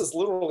is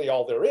literally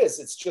all there is.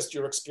 It's just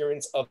your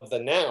experience of the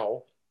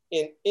now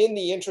in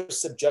the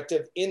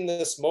intersubjective, in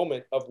this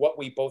moment of what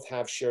we both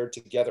have shared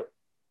together.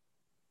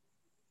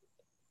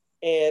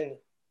 And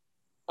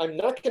I'm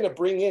not going to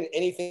bring in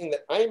anything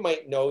that I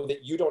might know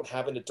that you don't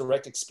have a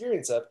direct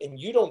experience of, and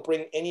you don't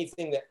bring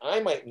anything that I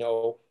might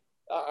know,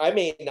 I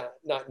may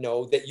not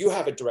know that you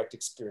have a direct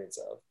experience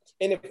of.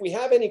 And if we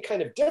have any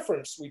kind of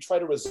difference, we try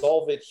to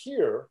resolve it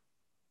here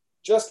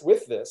just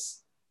with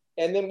this.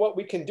 And then what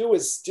we can do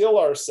is still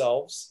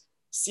ourselves,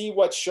 see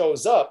what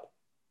shows up,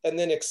 and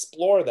then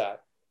explore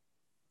that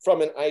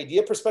from an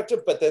idea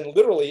perspective, but then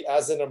literally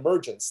as an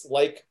emergence,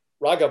 like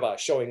Raghava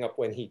showing up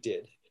when he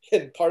did.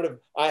 And part of,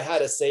 I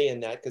had a say in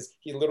that because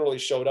he literally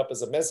showed up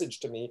as a message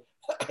to me.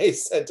 I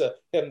sent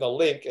him the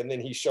link and then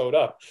he showed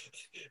up.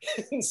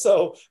 And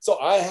so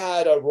I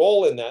had a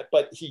role in that,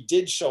 but he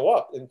did show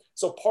up. And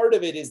so part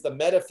of it is the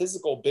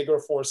metaphysical bigger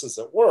forces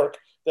at work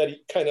that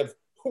he kind of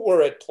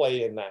were at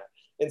play in that.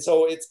 And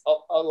so it's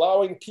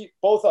allowing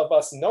both of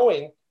us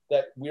knowing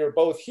that we're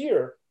both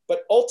here,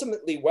 but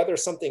ultimately whether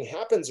something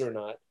happens or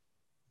not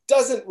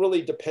doesn't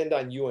really depend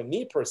on you and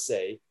me per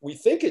se. We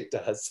think it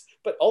does,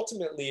 but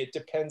ultimately it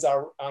depends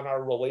on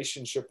our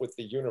relationship with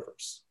the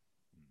universe.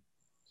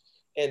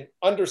 And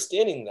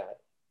understanding that,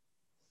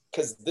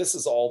 because this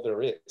is all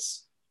there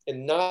is,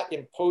 and not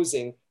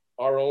imposing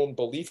our own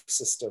belief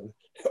system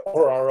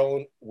or our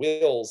own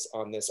wills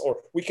on this. Or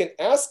we can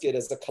ask it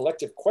as a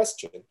collective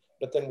question,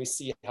 but then we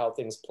see how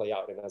things play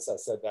out. And as I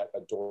said, that a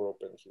door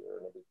opened here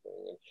and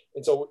everything.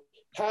 And so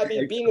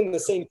being in the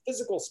same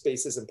physical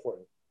space is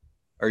important.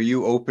 Are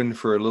you open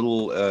for a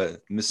little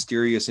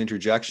mysterious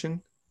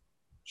interjection?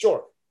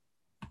 Sure.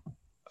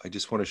 I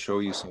just want to show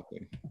you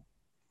something.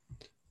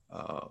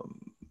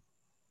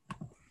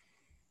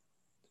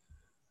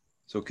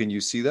 So can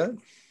you see that?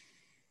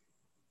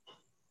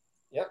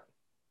 Yeah.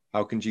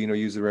 How can Gino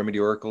use the Remedy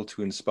Oracle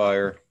to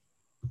inspire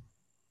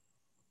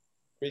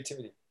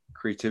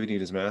creativity in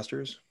his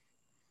masters?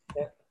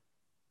 Yeah.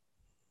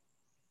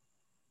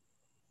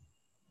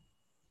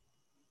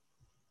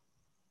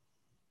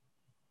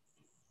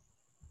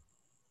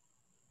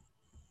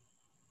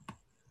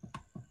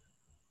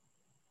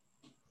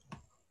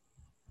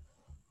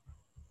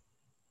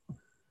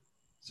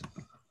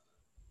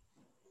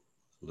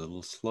 A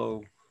little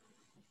slow.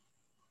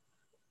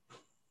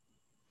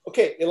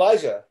 Okay,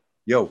 Elijah.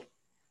 Yo.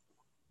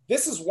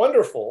 This is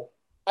wonderful.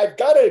 I've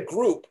got a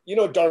group. You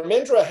know,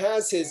 Dharmendra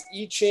has his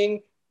I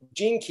Ching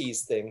Gene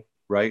Keys thing.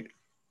 Right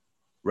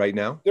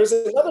now? There's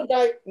another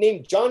guy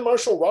named John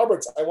Marshall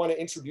Roberts I want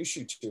to introduce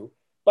you to,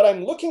 but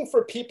I'm looking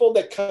for people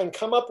that can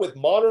come up with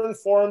modern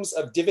forms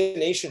of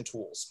divination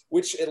tools,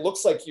 which it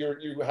looks like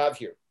you have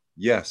here.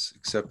 Yes,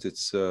 except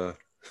it's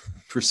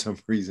for some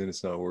reason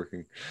it's not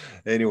working.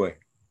 Anyway.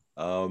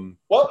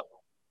 Well,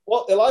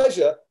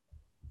 Elijah,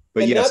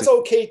 but yes, that's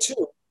okay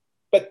too.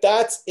 But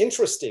that's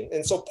interesting.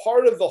 And so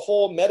part of the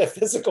whole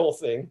metaphysical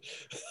thing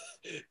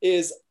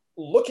is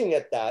looking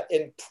at that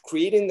and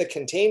creating the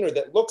container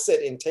that looks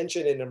at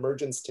intention and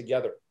emergence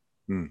together.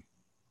 And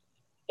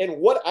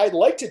what I'd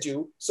like to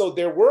do, so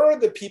there were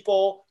the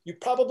people, you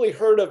probably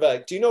heard of,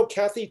 do you know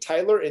Kathy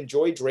Tyler and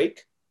Joy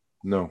Drake?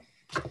 No.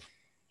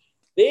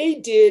 They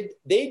do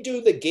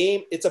the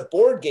game, it's a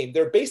board game.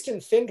 They're based in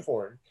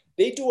Findhorn.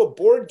 They do a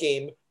board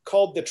game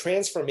called the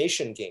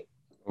Transformation Game.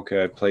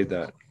 Okay, I played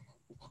that.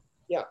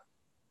 Yeah.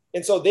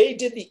 And so they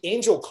did the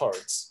angel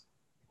cards.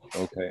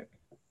 Okay.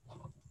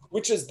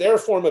 Which is their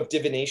form of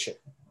divination.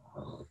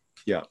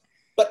 Yeah.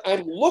 But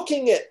I'm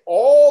looking at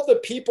all the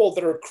people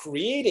that are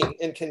creating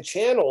and can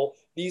channel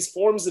these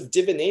forms of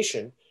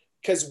divination,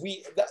 because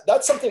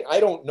that's something I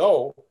don't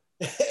know.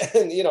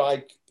 And, you know,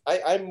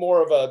 I'm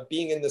more of a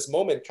being in this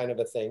moment kind of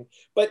a thing.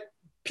 But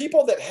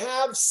people that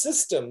have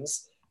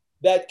systems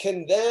that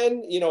can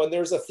then, you know, and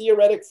there's a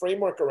theoretic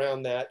framework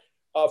around that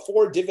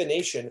for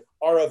divination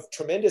are of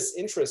tremendous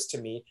interest to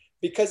me,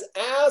 because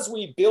as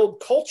we build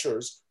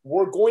cultures,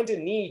 we're going to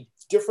need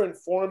different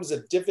forms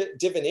of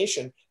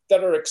divination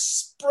that are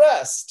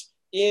expressed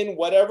in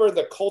whatever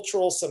the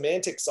cultural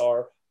semantics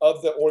are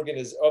of the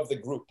of the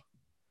group.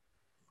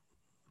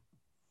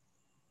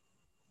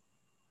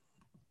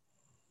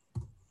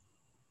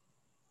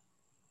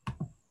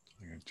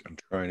 I'm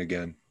trying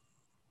again.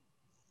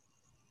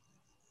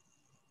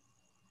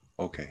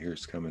 Okay,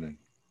 here's coming in.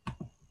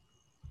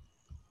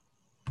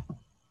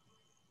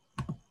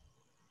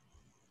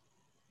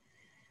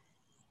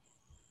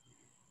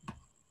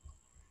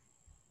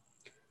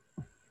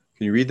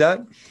 Can you read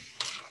that?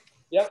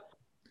 Yeah.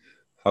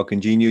 How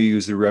can Gino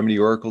use the Remedy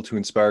Oracle to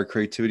inspire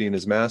creativity in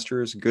his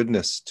masters?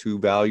 Goodness, to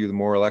value the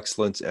moral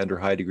excellence and or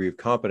high degree of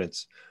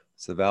competence.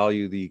 So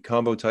value the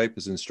combo type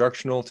is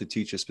instructional to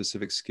teach a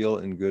specific skill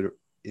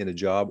in a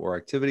job or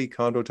activity.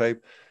 Condo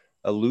type,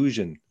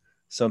 illusion,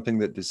 something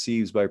that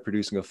deceives by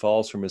producing a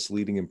false or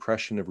misleading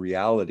impression of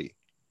reality.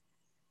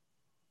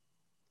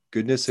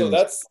 Goodness. So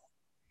that's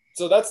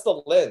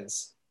the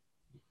lens.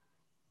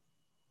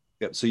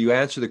 Yep. So you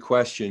answer the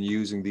question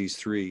using these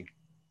three.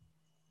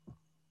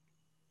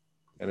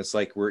 And it's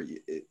like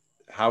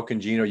how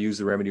can Gino use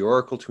the Remedy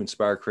Oracle to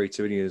inspire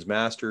creativity in his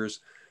masters?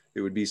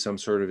 It would be some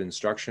sort of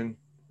instruction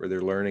where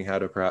they're learning how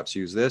to perhaps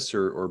use this,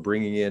 or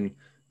bringing in,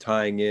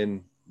 tying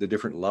in the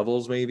different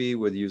levels, maybe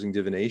with using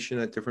divination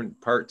at different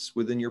parts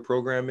within your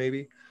program,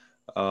 maybe.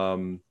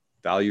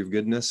 Value of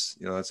goodness,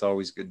 you know, that's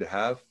always good to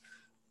have.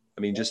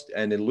 I mean, just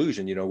an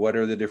illusion, you know, what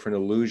are the different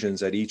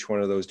illusions at each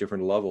one of those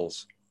different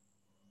levels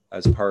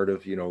as part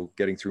of, you know,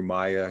 getting through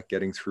Maya,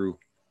 getting through,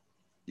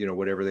 you know,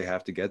 whatever they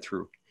have to get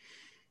through.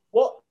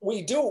 Well,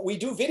 we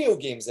do video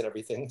games and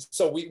everything.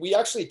 So we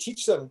actually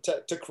teach them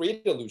to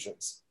create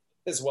illusions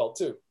as well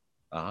too.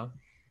 Uh-huh.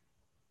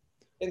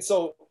 And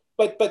so,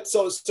 but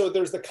so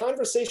there's the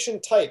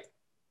conversation type,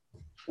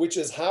 which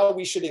is how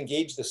we should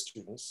engage the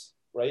students,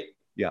 right?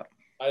 Yeah.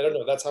 I don't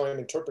know. That's how I'm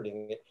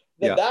interpreting it.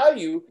 The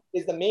value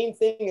is the main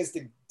thing, is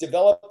to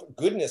develop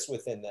goodness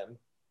within them.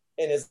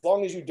 And as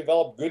long as you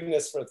develop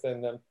goodness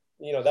within them,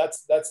 you know,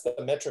 that's the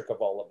metric of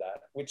all of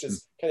that, which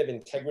is kind of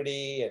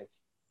integrity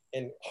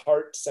and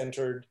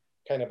heart-centered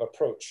kind of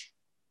approach,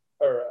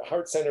 or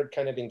heart-centered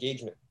kind of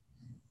engagement.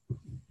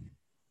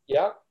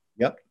 Yeah?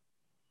 Yep.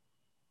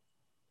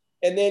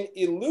 And then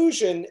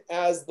illusion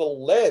as the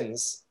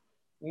lens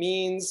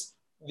means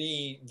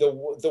the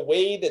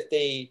way that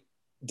they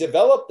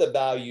develop the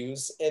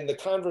values, and the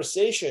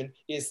conversation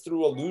is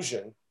through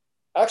illusion.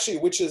 Actually,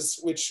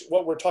 which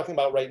what we're talking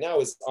about right now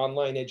is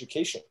online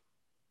education,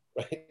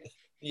 right?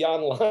 The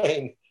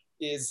online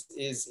is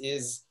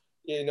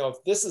you know,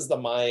 if this is the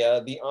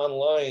Maya, the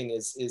online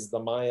is the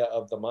Maya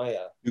of the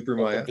Maya. Super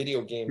Maya. The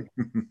video game.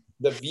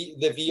 the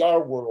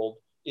VR world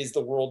is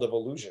the world of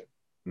illusion.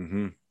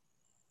 Mm-hmm.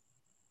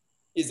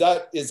 Is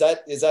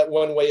that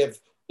one way of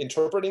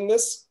interpreting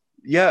this?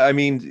 Yeah, I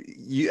mean,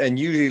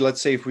 usually,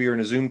 let's say if we were in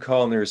a Zoom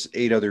call and there's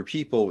 8 other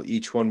people,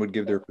 each one would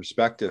give their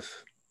perspective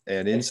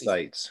and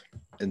insights.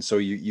 And so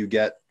you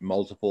get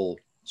multiple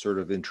sort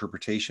of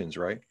interpretations,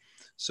 right?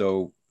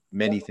 So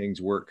many things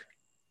work.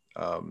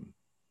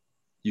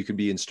 You could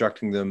be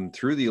instructing them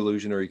through the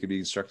illusion, or you could be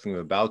instructing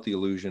them about the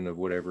illusion of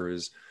whatever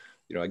is,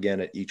 you know, again,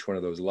 at each one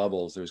of those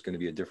levels, there's going to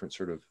be a different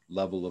sort of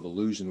level of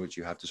illusion, which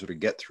you have to sort of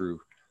get through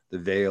the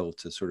veil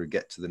to sort of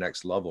get to the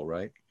next level,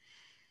 right?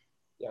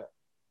 Yeah.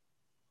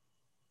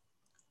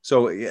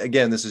 So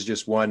again, this is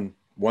just one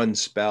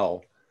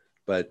spell,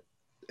 but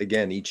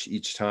again,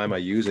 each time I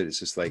use it, it's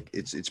just like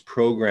it's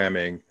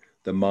programming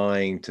the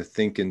mind to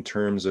think in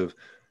terms of,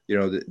 you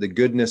know, the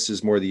goodness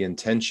is more the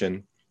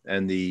intention,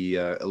 and the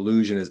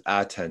illusion is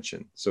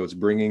attention. So it's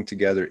bringing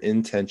together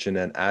intention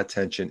and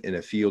attention in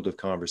a field of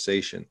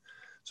conversation.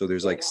 So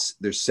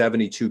there's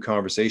 72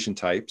 conversation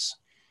types,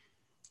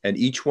 and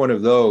each one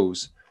of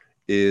those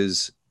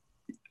is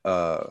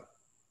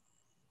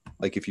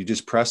like, if you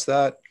just press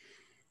that,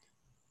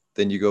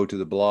 then you go to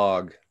the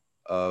blog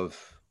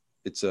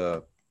it's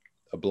a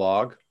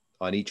blog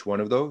on each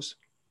one of those.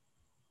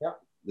 Yeah.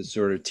 That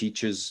sort of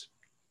teaches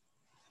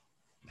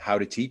how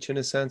to teach, in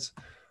a sense.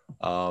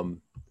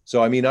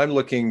 So, I mean, I'm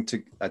looking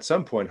to, at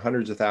some point,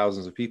 hundreds of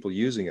thousands of people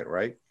using it,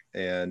 right?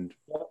 And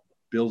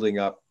building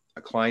up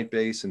a client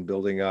base, and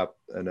building up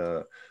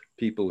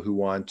people who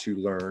want to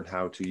learn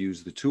how to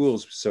use the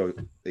tools. So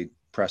they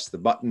press the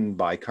button,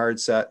 buy card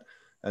set,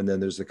 and then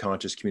there's the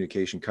conscious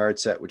communication card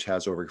set, which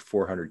has over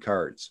 400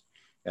 cards.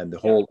 And the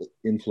whole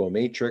inflow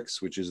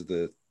matrix, which is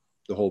the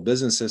whole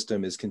business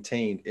system, is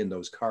contained in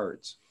those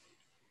cards.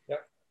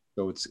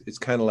 So it's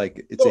kind of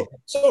like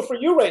so for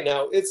you right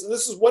now, this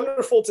is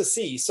wonderful to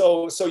see.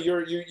 So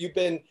you've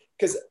been,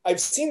 because I've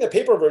seen the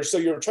paper version. So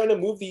you're trying to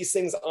move these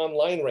things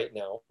online right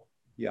now.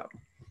 Yeah.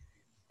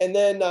 And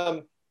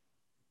then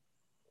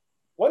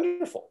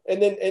wonderful.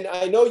 And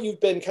I know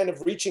you've been kind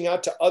of reaching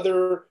out to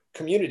other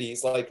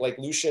communities like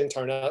Lucian,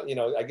 Tarnat, you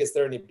know, I guess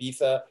they're in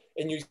Ibiza,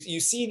 and you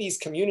see these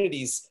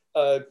communities,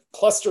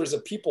 clusters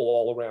of people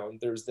all around.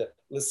 There's the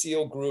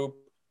Lucille group,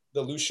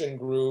 the Lucian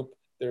group.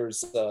 There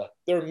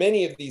are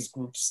many of these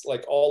groups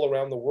like all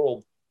around the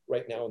world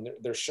right now, and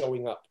they're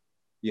showing up.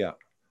 Yeah.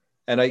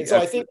 So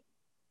I think,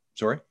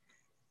 sorry.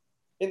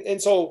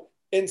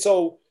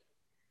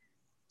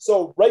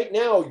 So right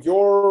now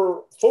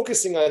you're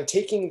focusing on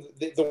taking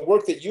the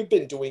work that you've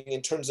been doing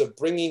in terms of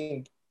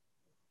bringing,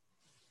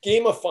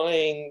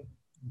 gamifying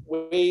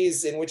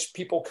ways in which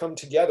people come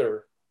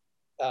together,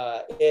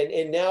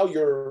 and now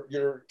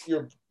you're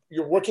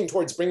working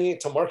towards bringing it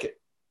to market.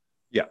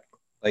 Yeah.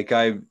 Like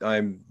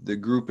I'm the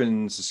group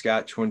in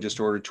Saskatchewan just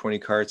ordered 20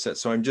 card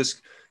sets. So I'm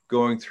just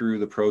going through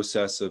the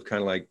process of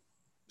kind of like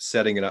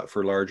setting it up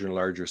for larger and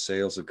larger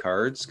sales of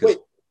cards. Wait,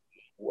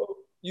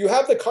 you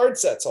have the card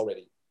sets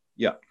already?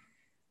 Yeah.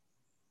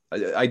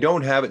 I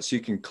don't have it, so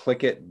you can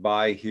click it,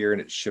 buy here,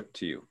 and it's shipped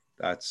to you.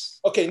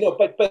 That's okay. No,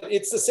 but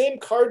it's the same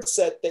card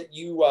set that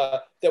you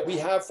that we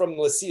have from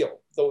Lucille,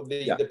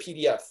 the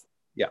PDF.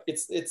 Yeah.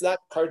 It's that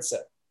card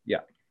set.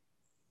 Yeah.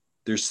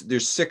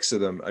 There's 6 of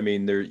them. I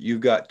mean,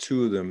 you've got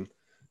 2 of them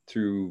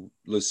through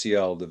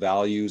Lucille, the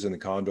values and the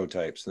condo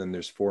types, and then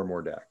there's 4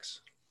 more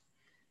decks.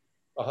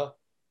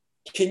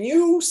 Can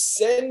you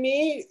send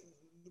me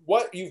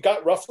what you've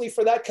got roughly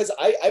for that? Because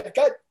I've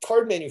got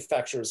card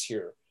manufacturers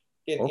here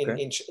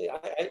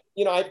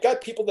I've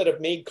got people that have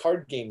made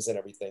card games and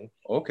everything.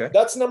 Okay.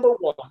 That's number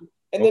one.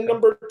 And then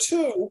number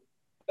two,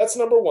 that's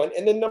number one.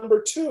 And then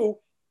number two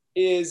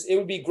is it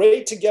would be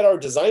great to get our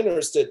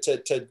designers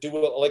to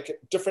do like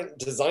different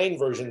design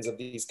versions of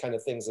these kind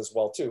of things as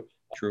well too.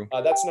 True.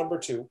 That's number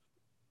two.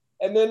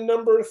 And then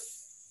number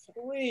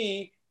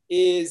three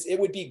is it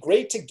would be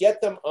great to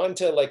get them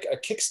onto like a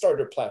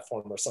Kickstarter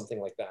platform or something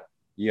like that.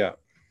 Yeah.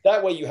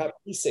 That way you have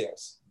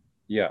pre-sales.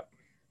 Yeah.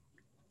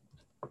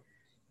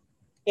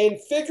 And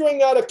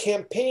figuring out a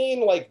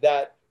campaign like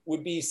that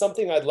would be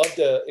something I'd love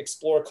to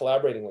explore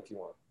collaborating with you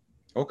on.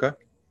 Okay.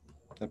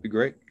 That'd be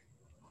great.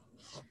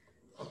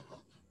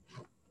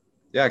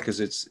 Yeah, because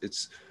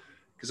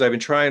I've been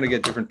trying to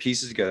get different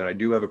pieces together. I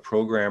do have a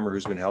programmer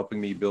who's been helping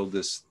me build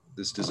this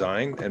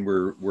design, and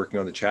we're working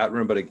on the chat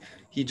room, but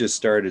he just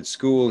started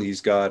school.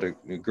 He's got a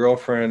new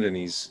girlfriend, and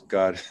he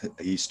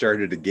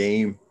started a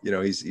game.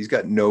 He's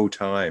got no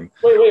time.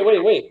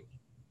 Wait.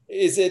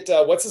 Is it,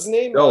 what's his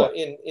name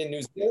in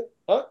New Zealand?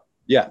 Huh?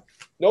 Yeah.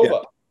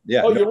 Nova.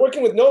 Yeah. Oh, you're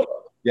working with Nova.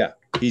 Yeah.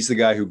 He's the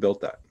guy who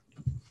built that.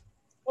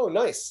 Oh,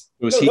 nice.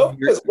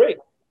 Nova's great.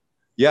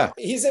 Yeah.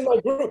 He's in my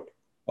group.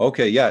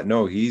 Okay. Yeah.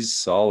 No, he's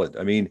solid.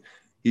 I mean,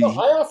 I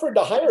offered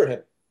to hire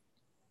him.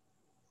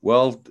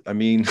 Well, I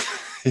mean,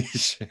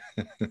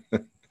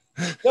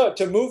 no,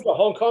 to move to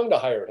Hong Kong to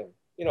hire him.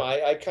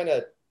 I kind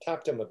of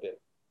tapped him a bit.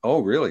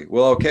 Oh, really?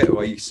 Well, okay.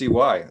 Well, you see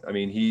why. I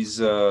mean, he's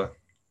no,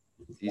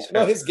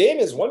 his game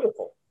is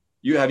wonderful.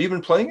 Have you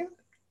been playing it?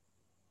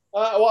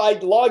 Well, I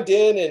logged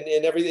in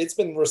and everything. It's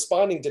been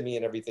responding to me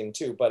and everything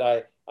too. But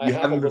I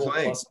haven't been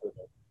playing.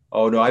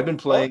 Oh no, I've been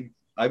playing. Huh?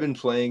 I've been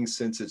playing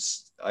since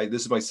this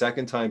is my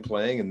second time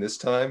playing, and this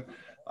time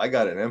I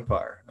got an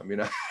empire. I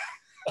mean,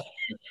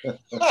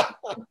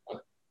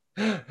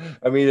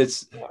 I mean,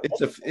 it's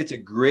a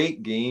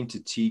great game to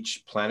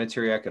teach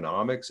planetary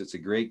economics. It's a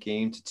great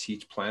game to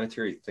teach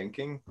planetary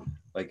thinking.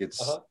 Like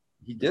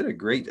he did a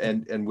great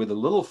and with a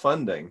little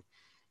funding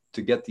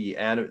to get the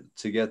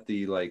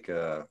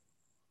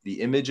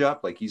image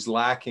up. Like he's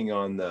lacking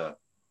on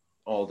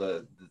all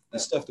the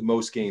stuff that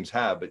most games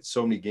have, but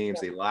so many games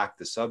they lack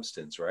the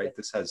substance, right?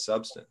 This has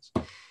substance.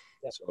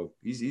 So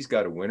he's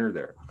got a winner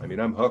there. I mean,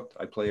 I'm hooked.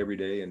 I play every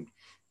day and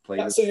play.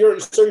 Yeah, so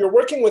you're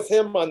working with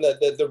him on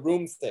the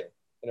room thing.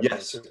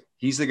 Yes,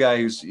 he's the guy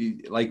who's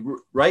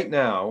right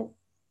now.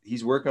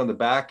 He's working on the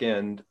back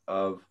end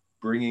of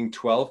bringing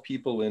 12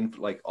 people in.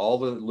 Like all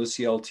the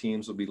LICL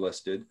teams will be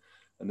listed,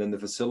 and then the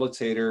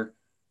facilitator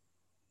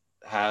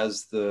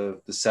has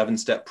the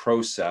 7-step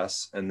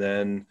process, and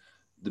then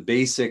the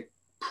basic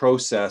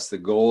process. The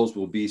goals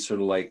will be sort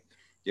of like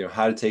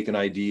how to take an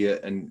idea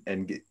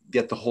and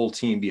get the whole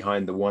team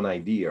behind the one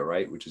idea,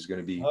 right? Which is going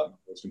to be the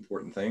most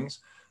important things.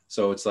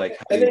 So it's like,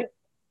 and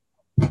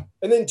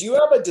then do you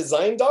have a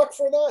design doc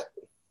for that?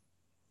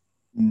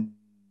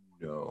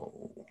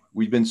 No,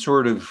 we've been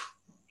sort of,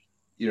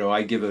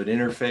 I give an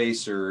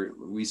interface, or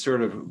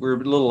we're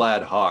a little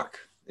ad hoc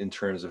in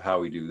terms of how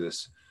we do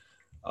this.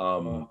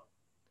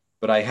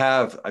 But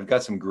I've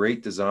got some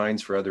great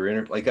designs for other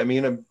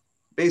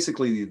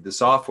basically the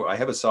software. I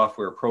have a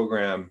software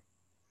program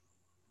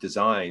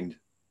designed,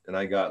 and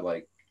I got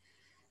like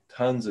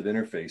tons of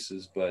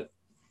interfaces, but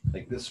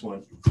like this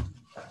one, I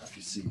don't know if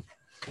you see,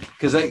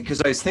 because I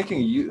was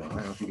thinking I don't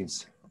know if you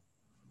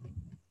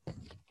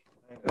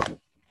can.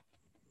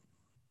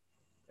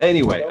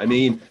 Anyway, I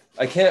mean,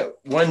 I can't.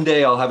 One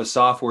day I'll have a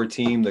software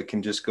team that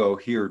can just go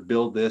here,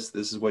 build this.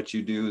 This is what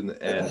you do,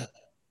 and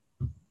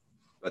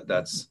but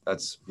that's a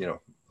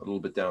little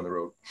bit down the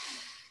road.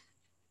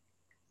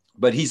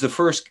 But he's the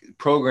first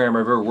programmer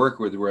I've ever worked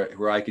with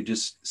where I could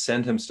just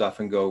send him stuff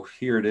and go,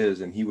 here it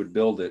is, and he would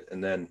build it.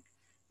 And then,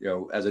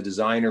 as a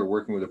designer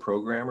working with a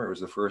programmer, it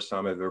was the first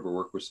time I've ever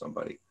worked with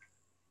somebody.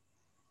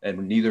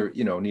 And neither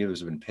of us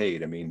have been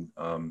paid. I mean,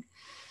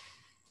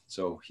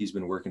 so he's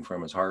been working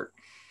from his heart.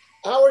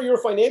 How are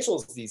your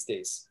financials these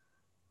days?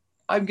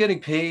 I'm getting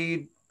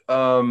paid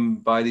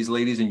by these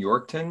ladies in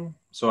Yorkton.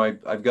 So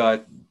I've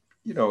got,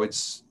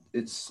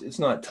 it's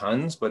not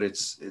tons, but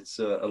it's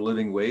a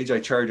living wage. I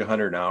charge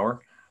 $100 an hour.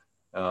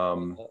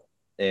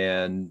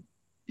 And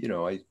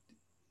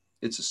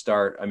it's a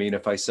start. I mean,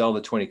 if I sell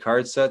the 20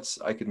 card sets,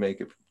 I could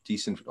make a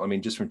decent,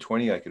 just from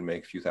 20, I can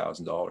make a few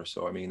 $1,000s.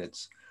 So, I mean,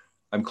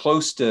 I'm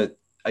close to,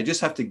 I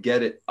just have to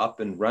get it up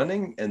and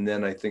running. And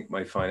then I think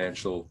my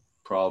financial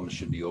problems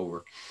should be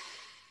over.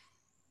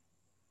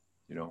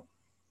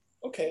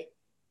 Okay.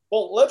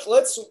 Well,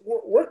 let's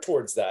work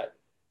towards that.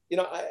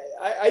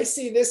 I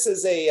see this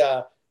as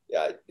a,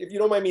 if you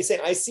don't mind me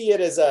saying, I see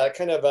it as a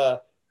kind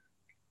of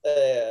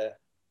a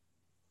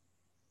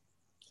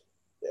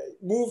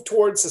move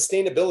towards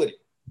sustainability.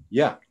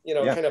 Yeah.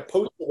 Kind of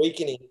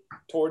post-awakening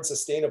towards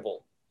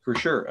sustainable. For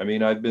sure. I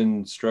mean, I've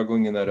been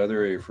struggling in that other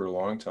area for a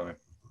long time.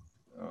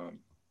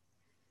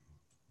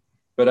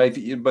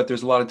 But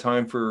there's a lot of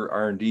time for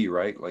R&D,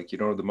 right? Like you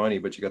don't have the money,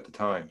 but you got the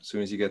time. As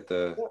soon as you get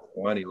the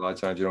money, a lot of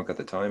times you don't got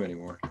the time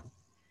anymore.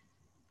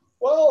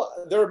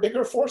 Well, there are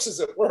bigger forces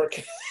at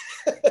work.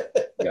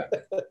 Yeah.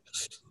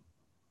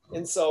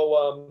 And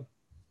so,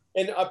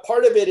 and a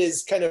part of it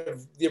is kind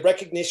of the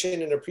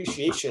recognition and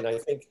appreciation, I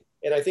think.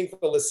 And I think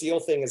the Lucille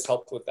thing has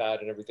helped with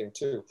that and everything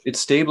too. It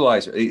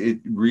stabilized. It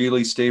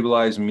really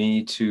stabilized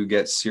me to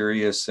get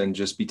serious and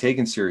just be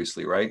taken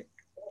seriously, right?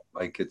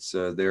 Like it's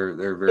they're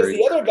very.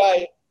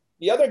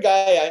 The other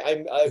guy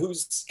I'm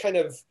who's kind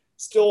of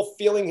still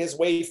feeling his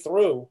way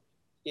through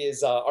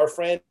is our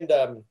friend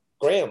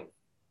Graham.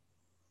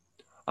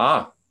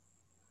 Well,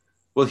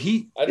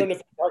 I don't know if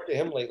you talked to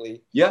him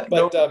lately. Yeah,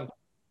 but no.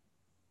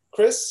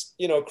 Chris,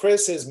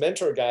 his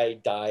mentor guy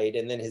died,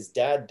 and then his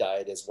dad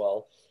died as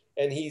well.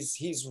 And he's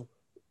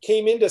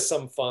came into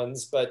some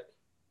funds, but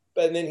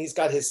then he's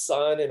got his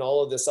son and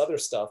all of this other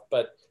stuff.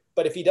 But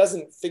if he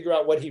doesn't figure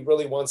out what he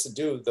really wants to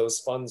do, those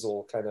funds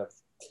will kind of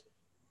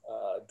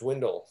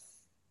dwindle.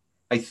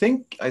 I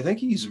think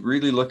he's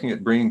really looking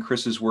at bringing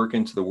Chris's work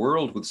into the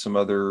world with some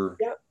other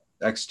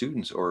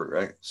ex-students or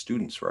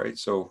ex-students, right?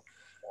 So,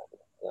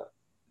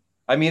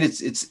 I mean,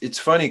 it's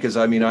funny because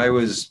I mean, I don't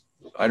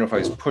know if I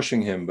was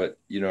pushing him, but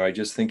I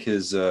just think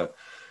his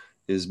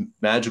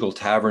Magical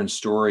Tavern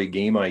story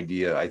game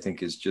idea, I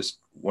think, is just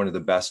one of the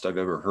best I've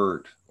ever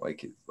heard.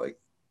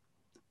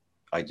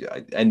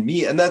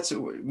 And that's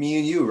me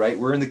and you, right?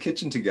 We're in the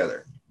kitchen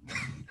together.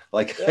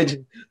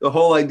 The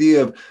whole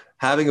idea of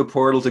having a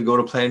portal to go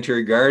to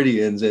Planetary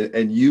Guardians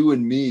and you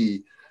and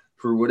me,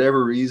 for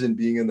whatever reason,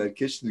 being in that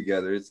kitchen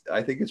together,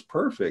 I think it's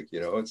perfect.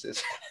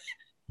 It's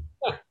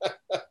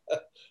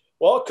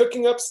well,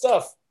 cooking up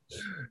stuff.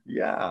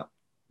 Yeah.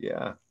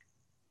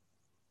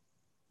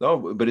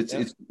 No, but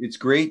it's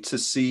great to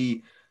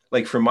see,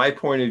 like, from my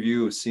point of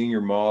view of seeing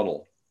your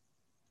model.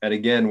 And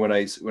again, when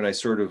I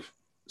sort of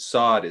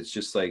saw it, it's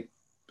just like,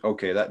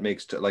 okay, that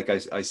makes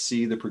I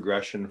see the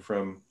progression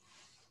from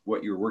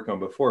what you were working on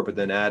before, but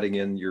then adding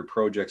in your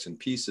projects and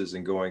pieces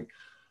and going,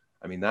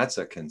 I mean, that's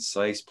a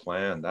concise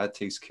plan that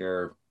takes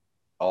care of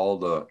all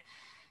the,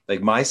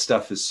 like, my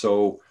stuff is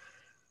so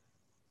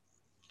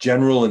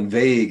general and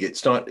vague.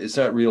 It's not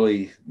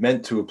really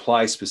meant to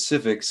apply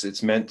specifics.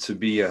 It's meant to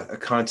be a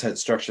content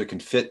structure that can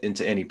fit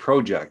into any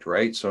project,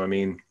 right? So I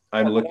mean,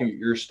 I'm looking at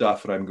your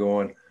stuff and I'm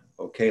going,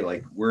 okay,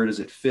 like, where does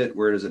it fit?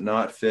 Where does it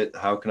not fit?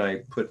 How can I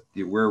put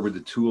where would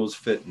the tools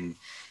fit? And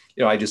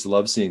I just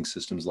love seeing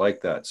systems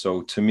like that.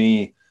 So to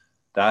me,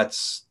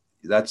 that's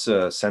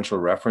a central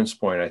reference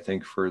point, I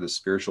think, for the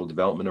spiritual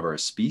development of our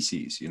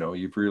species.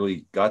 You've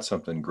really got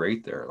something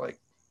great there. Like,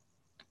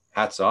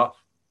 hats off.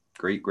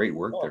 Great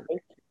work there.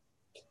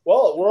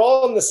 Well, we're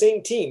all on the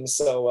same team,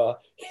 so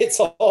it's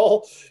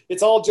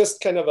all just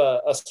kind of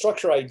a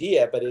structure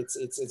idea, but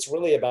it's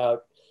really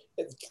about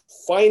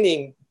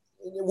finding,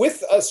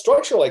 with a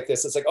structure like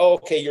this, it's like, oh,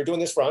 okay, you're doing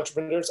this for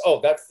entrepreneurs.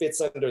 Oh, that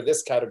fits under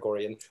this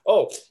category. And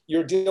oh,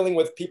 you're dealing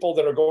with people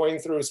that are going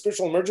through a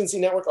spiritual emergency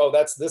network. Oh,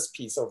 that's this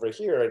piece over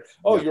here. And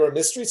oh, you're a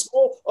mystery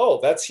school. Oh,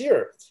 that's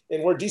here.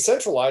 And we're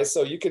decentralized,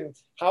 so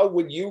how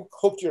would you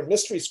hook your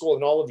mystery school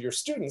and all of your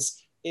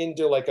students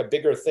into like a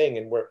bigger thing?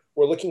 And we're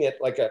looking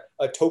at like a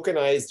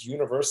tokenized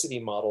university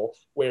model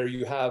where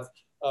you have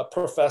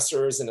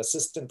professors and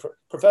assistant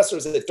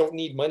professors that don't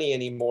need money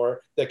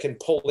anymore that can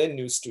pull in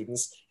new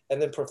students,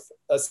 and then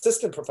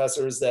assistant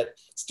professors that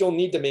still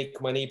need to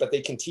make money, but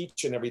they can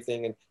teach and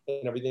everything. And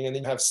then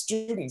you have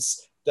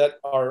students that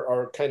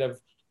are kind of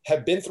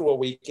have been through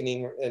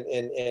awakening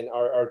and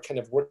are kind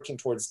of working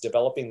towards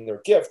developing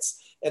their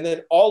gifts. And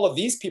then all of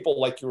these people,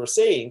 like you were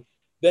saying,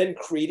 then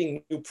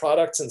creating new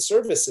products and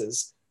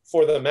services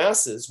for the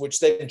masses, which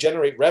then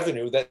generate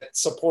revenue that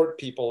support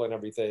people and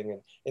everything.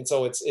 And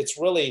so it's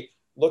really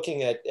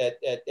looking at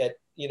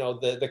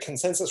the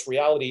consensus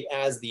reality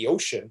as the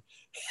ocean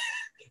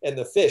and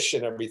the fish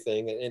and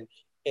everything.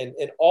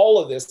 And all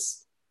of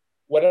this,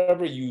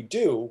 whatever you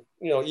do,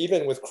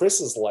 even with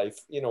Chris's life,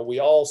 we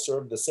all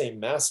serve the same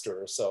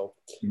master. So,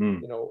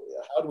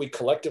 how do we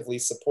collectively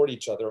support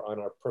each other on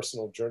our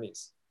personal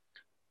journeys?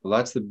 Well,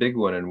 that's the big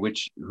one, and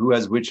who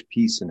has which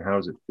piece and how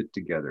does it fit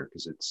together?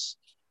 Because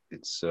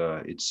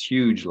it's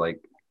huge. Like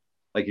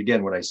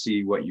again, when I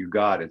see what you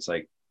got, it's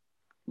like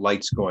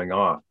lights going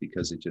off,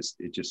 because it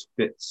just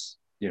fits,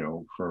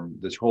 from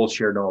this whole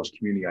shared knowledge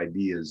community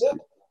ideas,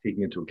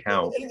 taking into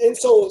account. And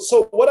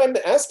so what I'm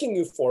asking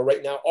you for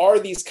right now are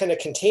these kind of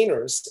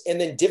containers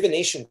and then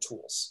divination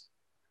tools.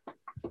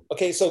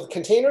 Okay, so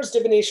containers,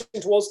 divination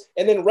tools,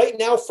 and then right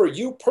now for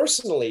you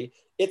personally,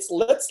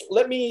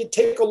 let me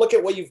take a look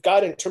at what you've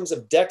got in terms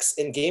of decks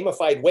in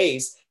gamified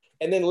ways,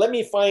 and then let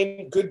me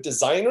find good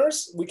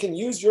designers. We can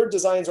use your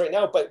designs right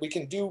now, but we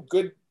can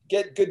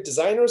get good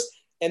designers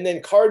and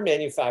then card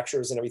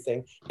manufacturers and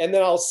everything. And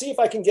then I'll see if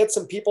I can get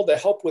some people to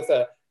help with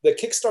the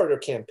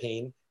Kickstarter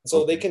campaign,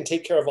 so they can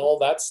take care of all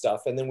that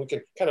stuff, and then we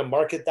can kind of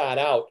market that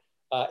out,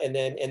 and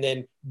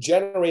then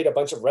generate a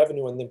bunch of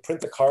revenue, and then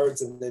print the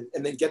cards, and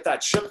then get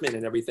that shipment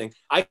and everything.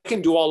 I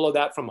can do all of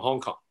that from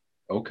Hong Kong.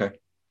 Okay.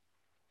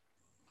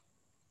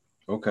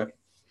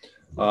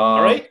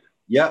 All right.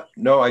 Yeah.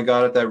 No, I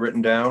got it. That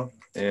written down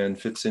and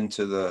fits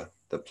into the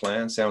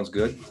plan. Sounds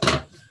good.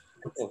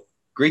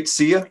 Great to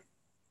see you.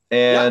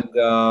 And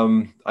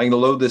I'm going to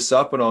load this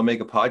up and I'll make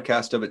a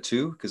podcast of it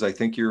too, because I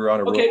think you're on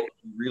a roll. You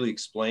really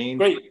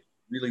explained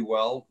really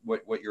well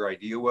what your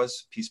idea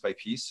was piece by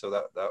piece. So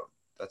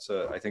that's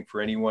I think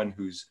for anyone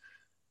who's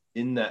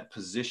in that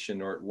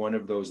position or at one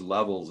of those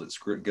levels, it's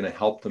going to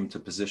help them to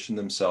position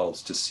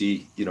themselves to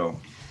see,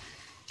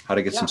 how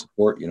to get some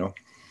support,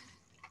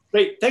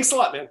 Great. Thanks a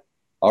lot, man.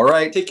 All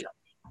right. Take care.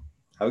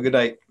 Have a good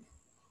night.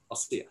 I'll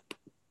see you.